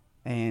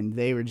 And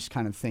they were just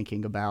kind of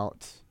thinking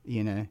about,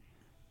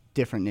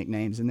 different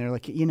nicknames. And they're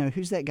like,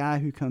 who's that guy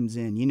who comes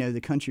in? The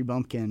Country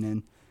Bumpkin.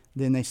 And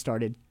then they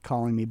started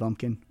calling me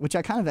Bumpkin, which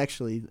I kind of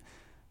actually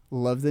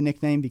love the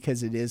nickname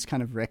because it is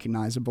kind of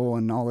recognizable.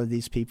 And all of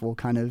these people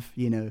kind of,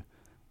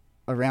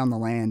 around the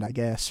land, I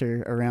guess,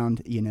 or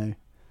around,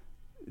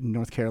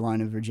 North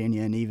Carolina,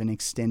 Virginia, and even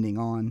extending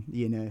on,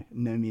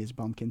 know me as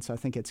Bumpkin. So I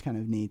think it's kind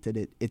of neat that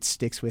it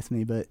sticks with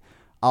me, but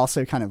I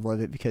also kind of love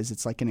it because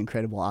it's like an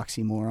incredible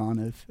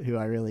oxymoron of who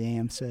I really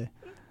am. So,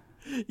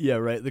 yeah,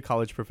 right. The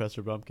college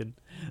professor Bumpkin.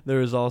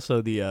 There is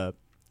also the,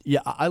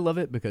 I love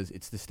it because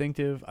it's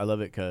distinctive. I love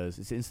it because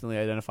it's instantly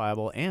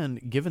identifiable.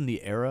 And given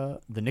the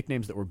era, the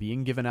nicknames that were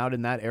being given out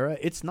in that era,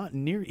 it's not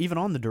near even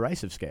on the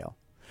derisive scale.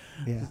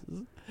 Yeah.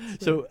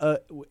 So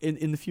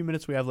in the few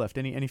minutes we have left,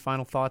 any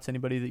final thoughts,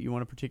 anybody that you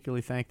want to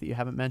particularly thank that you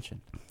haven't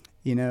mentioned?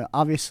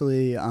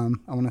 Obviously, I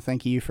want to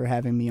thank you for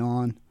having me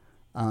on.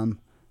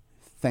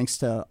 Thanks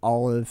to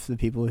all of the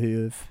people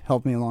who have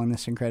helped me along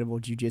this incredible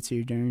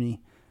jiu-jitsu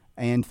journey.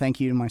 And thank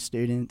you to my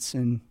students.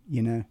 And,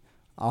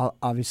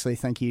 obviously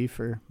thank you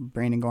for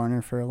Brandon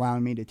Garner for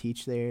allowing me to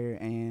teach there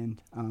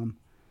and,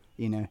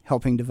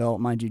 helping develop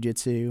my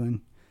jiu-jitsu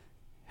and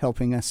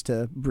helping us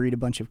to breed a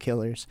bunch of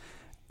killers.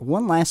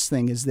 One last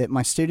thing is that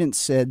my students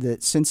said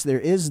that since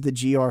there is the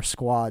GR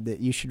Squad, that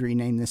you should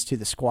rename this to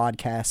the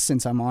Squadcast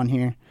since I'm on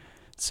here.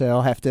 So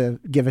I'll have to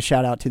give a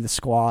shout out to the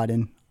Squad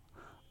and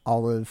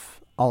all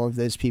of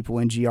those people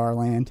in GR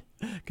land.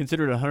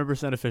 Considered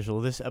 100%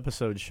 official, this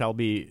episode shall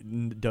be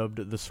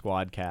dubbed the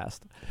Squadcast.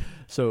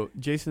 So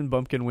Jason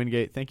Bumpkin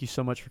Wingate, thank you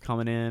so much for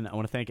coming in. I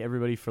want to thank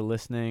everybody for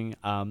listening.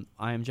 I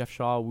am Jeff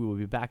Shaw. We will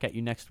be back at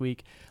you next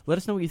week. Let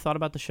us know what you thought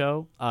about the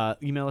show.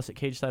 Email us at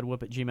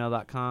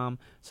cagesidewhip@gmail.com.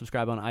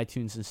 Subscribe on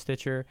iTunes and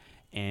Stitcher.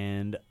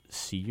 And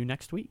see you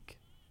next week.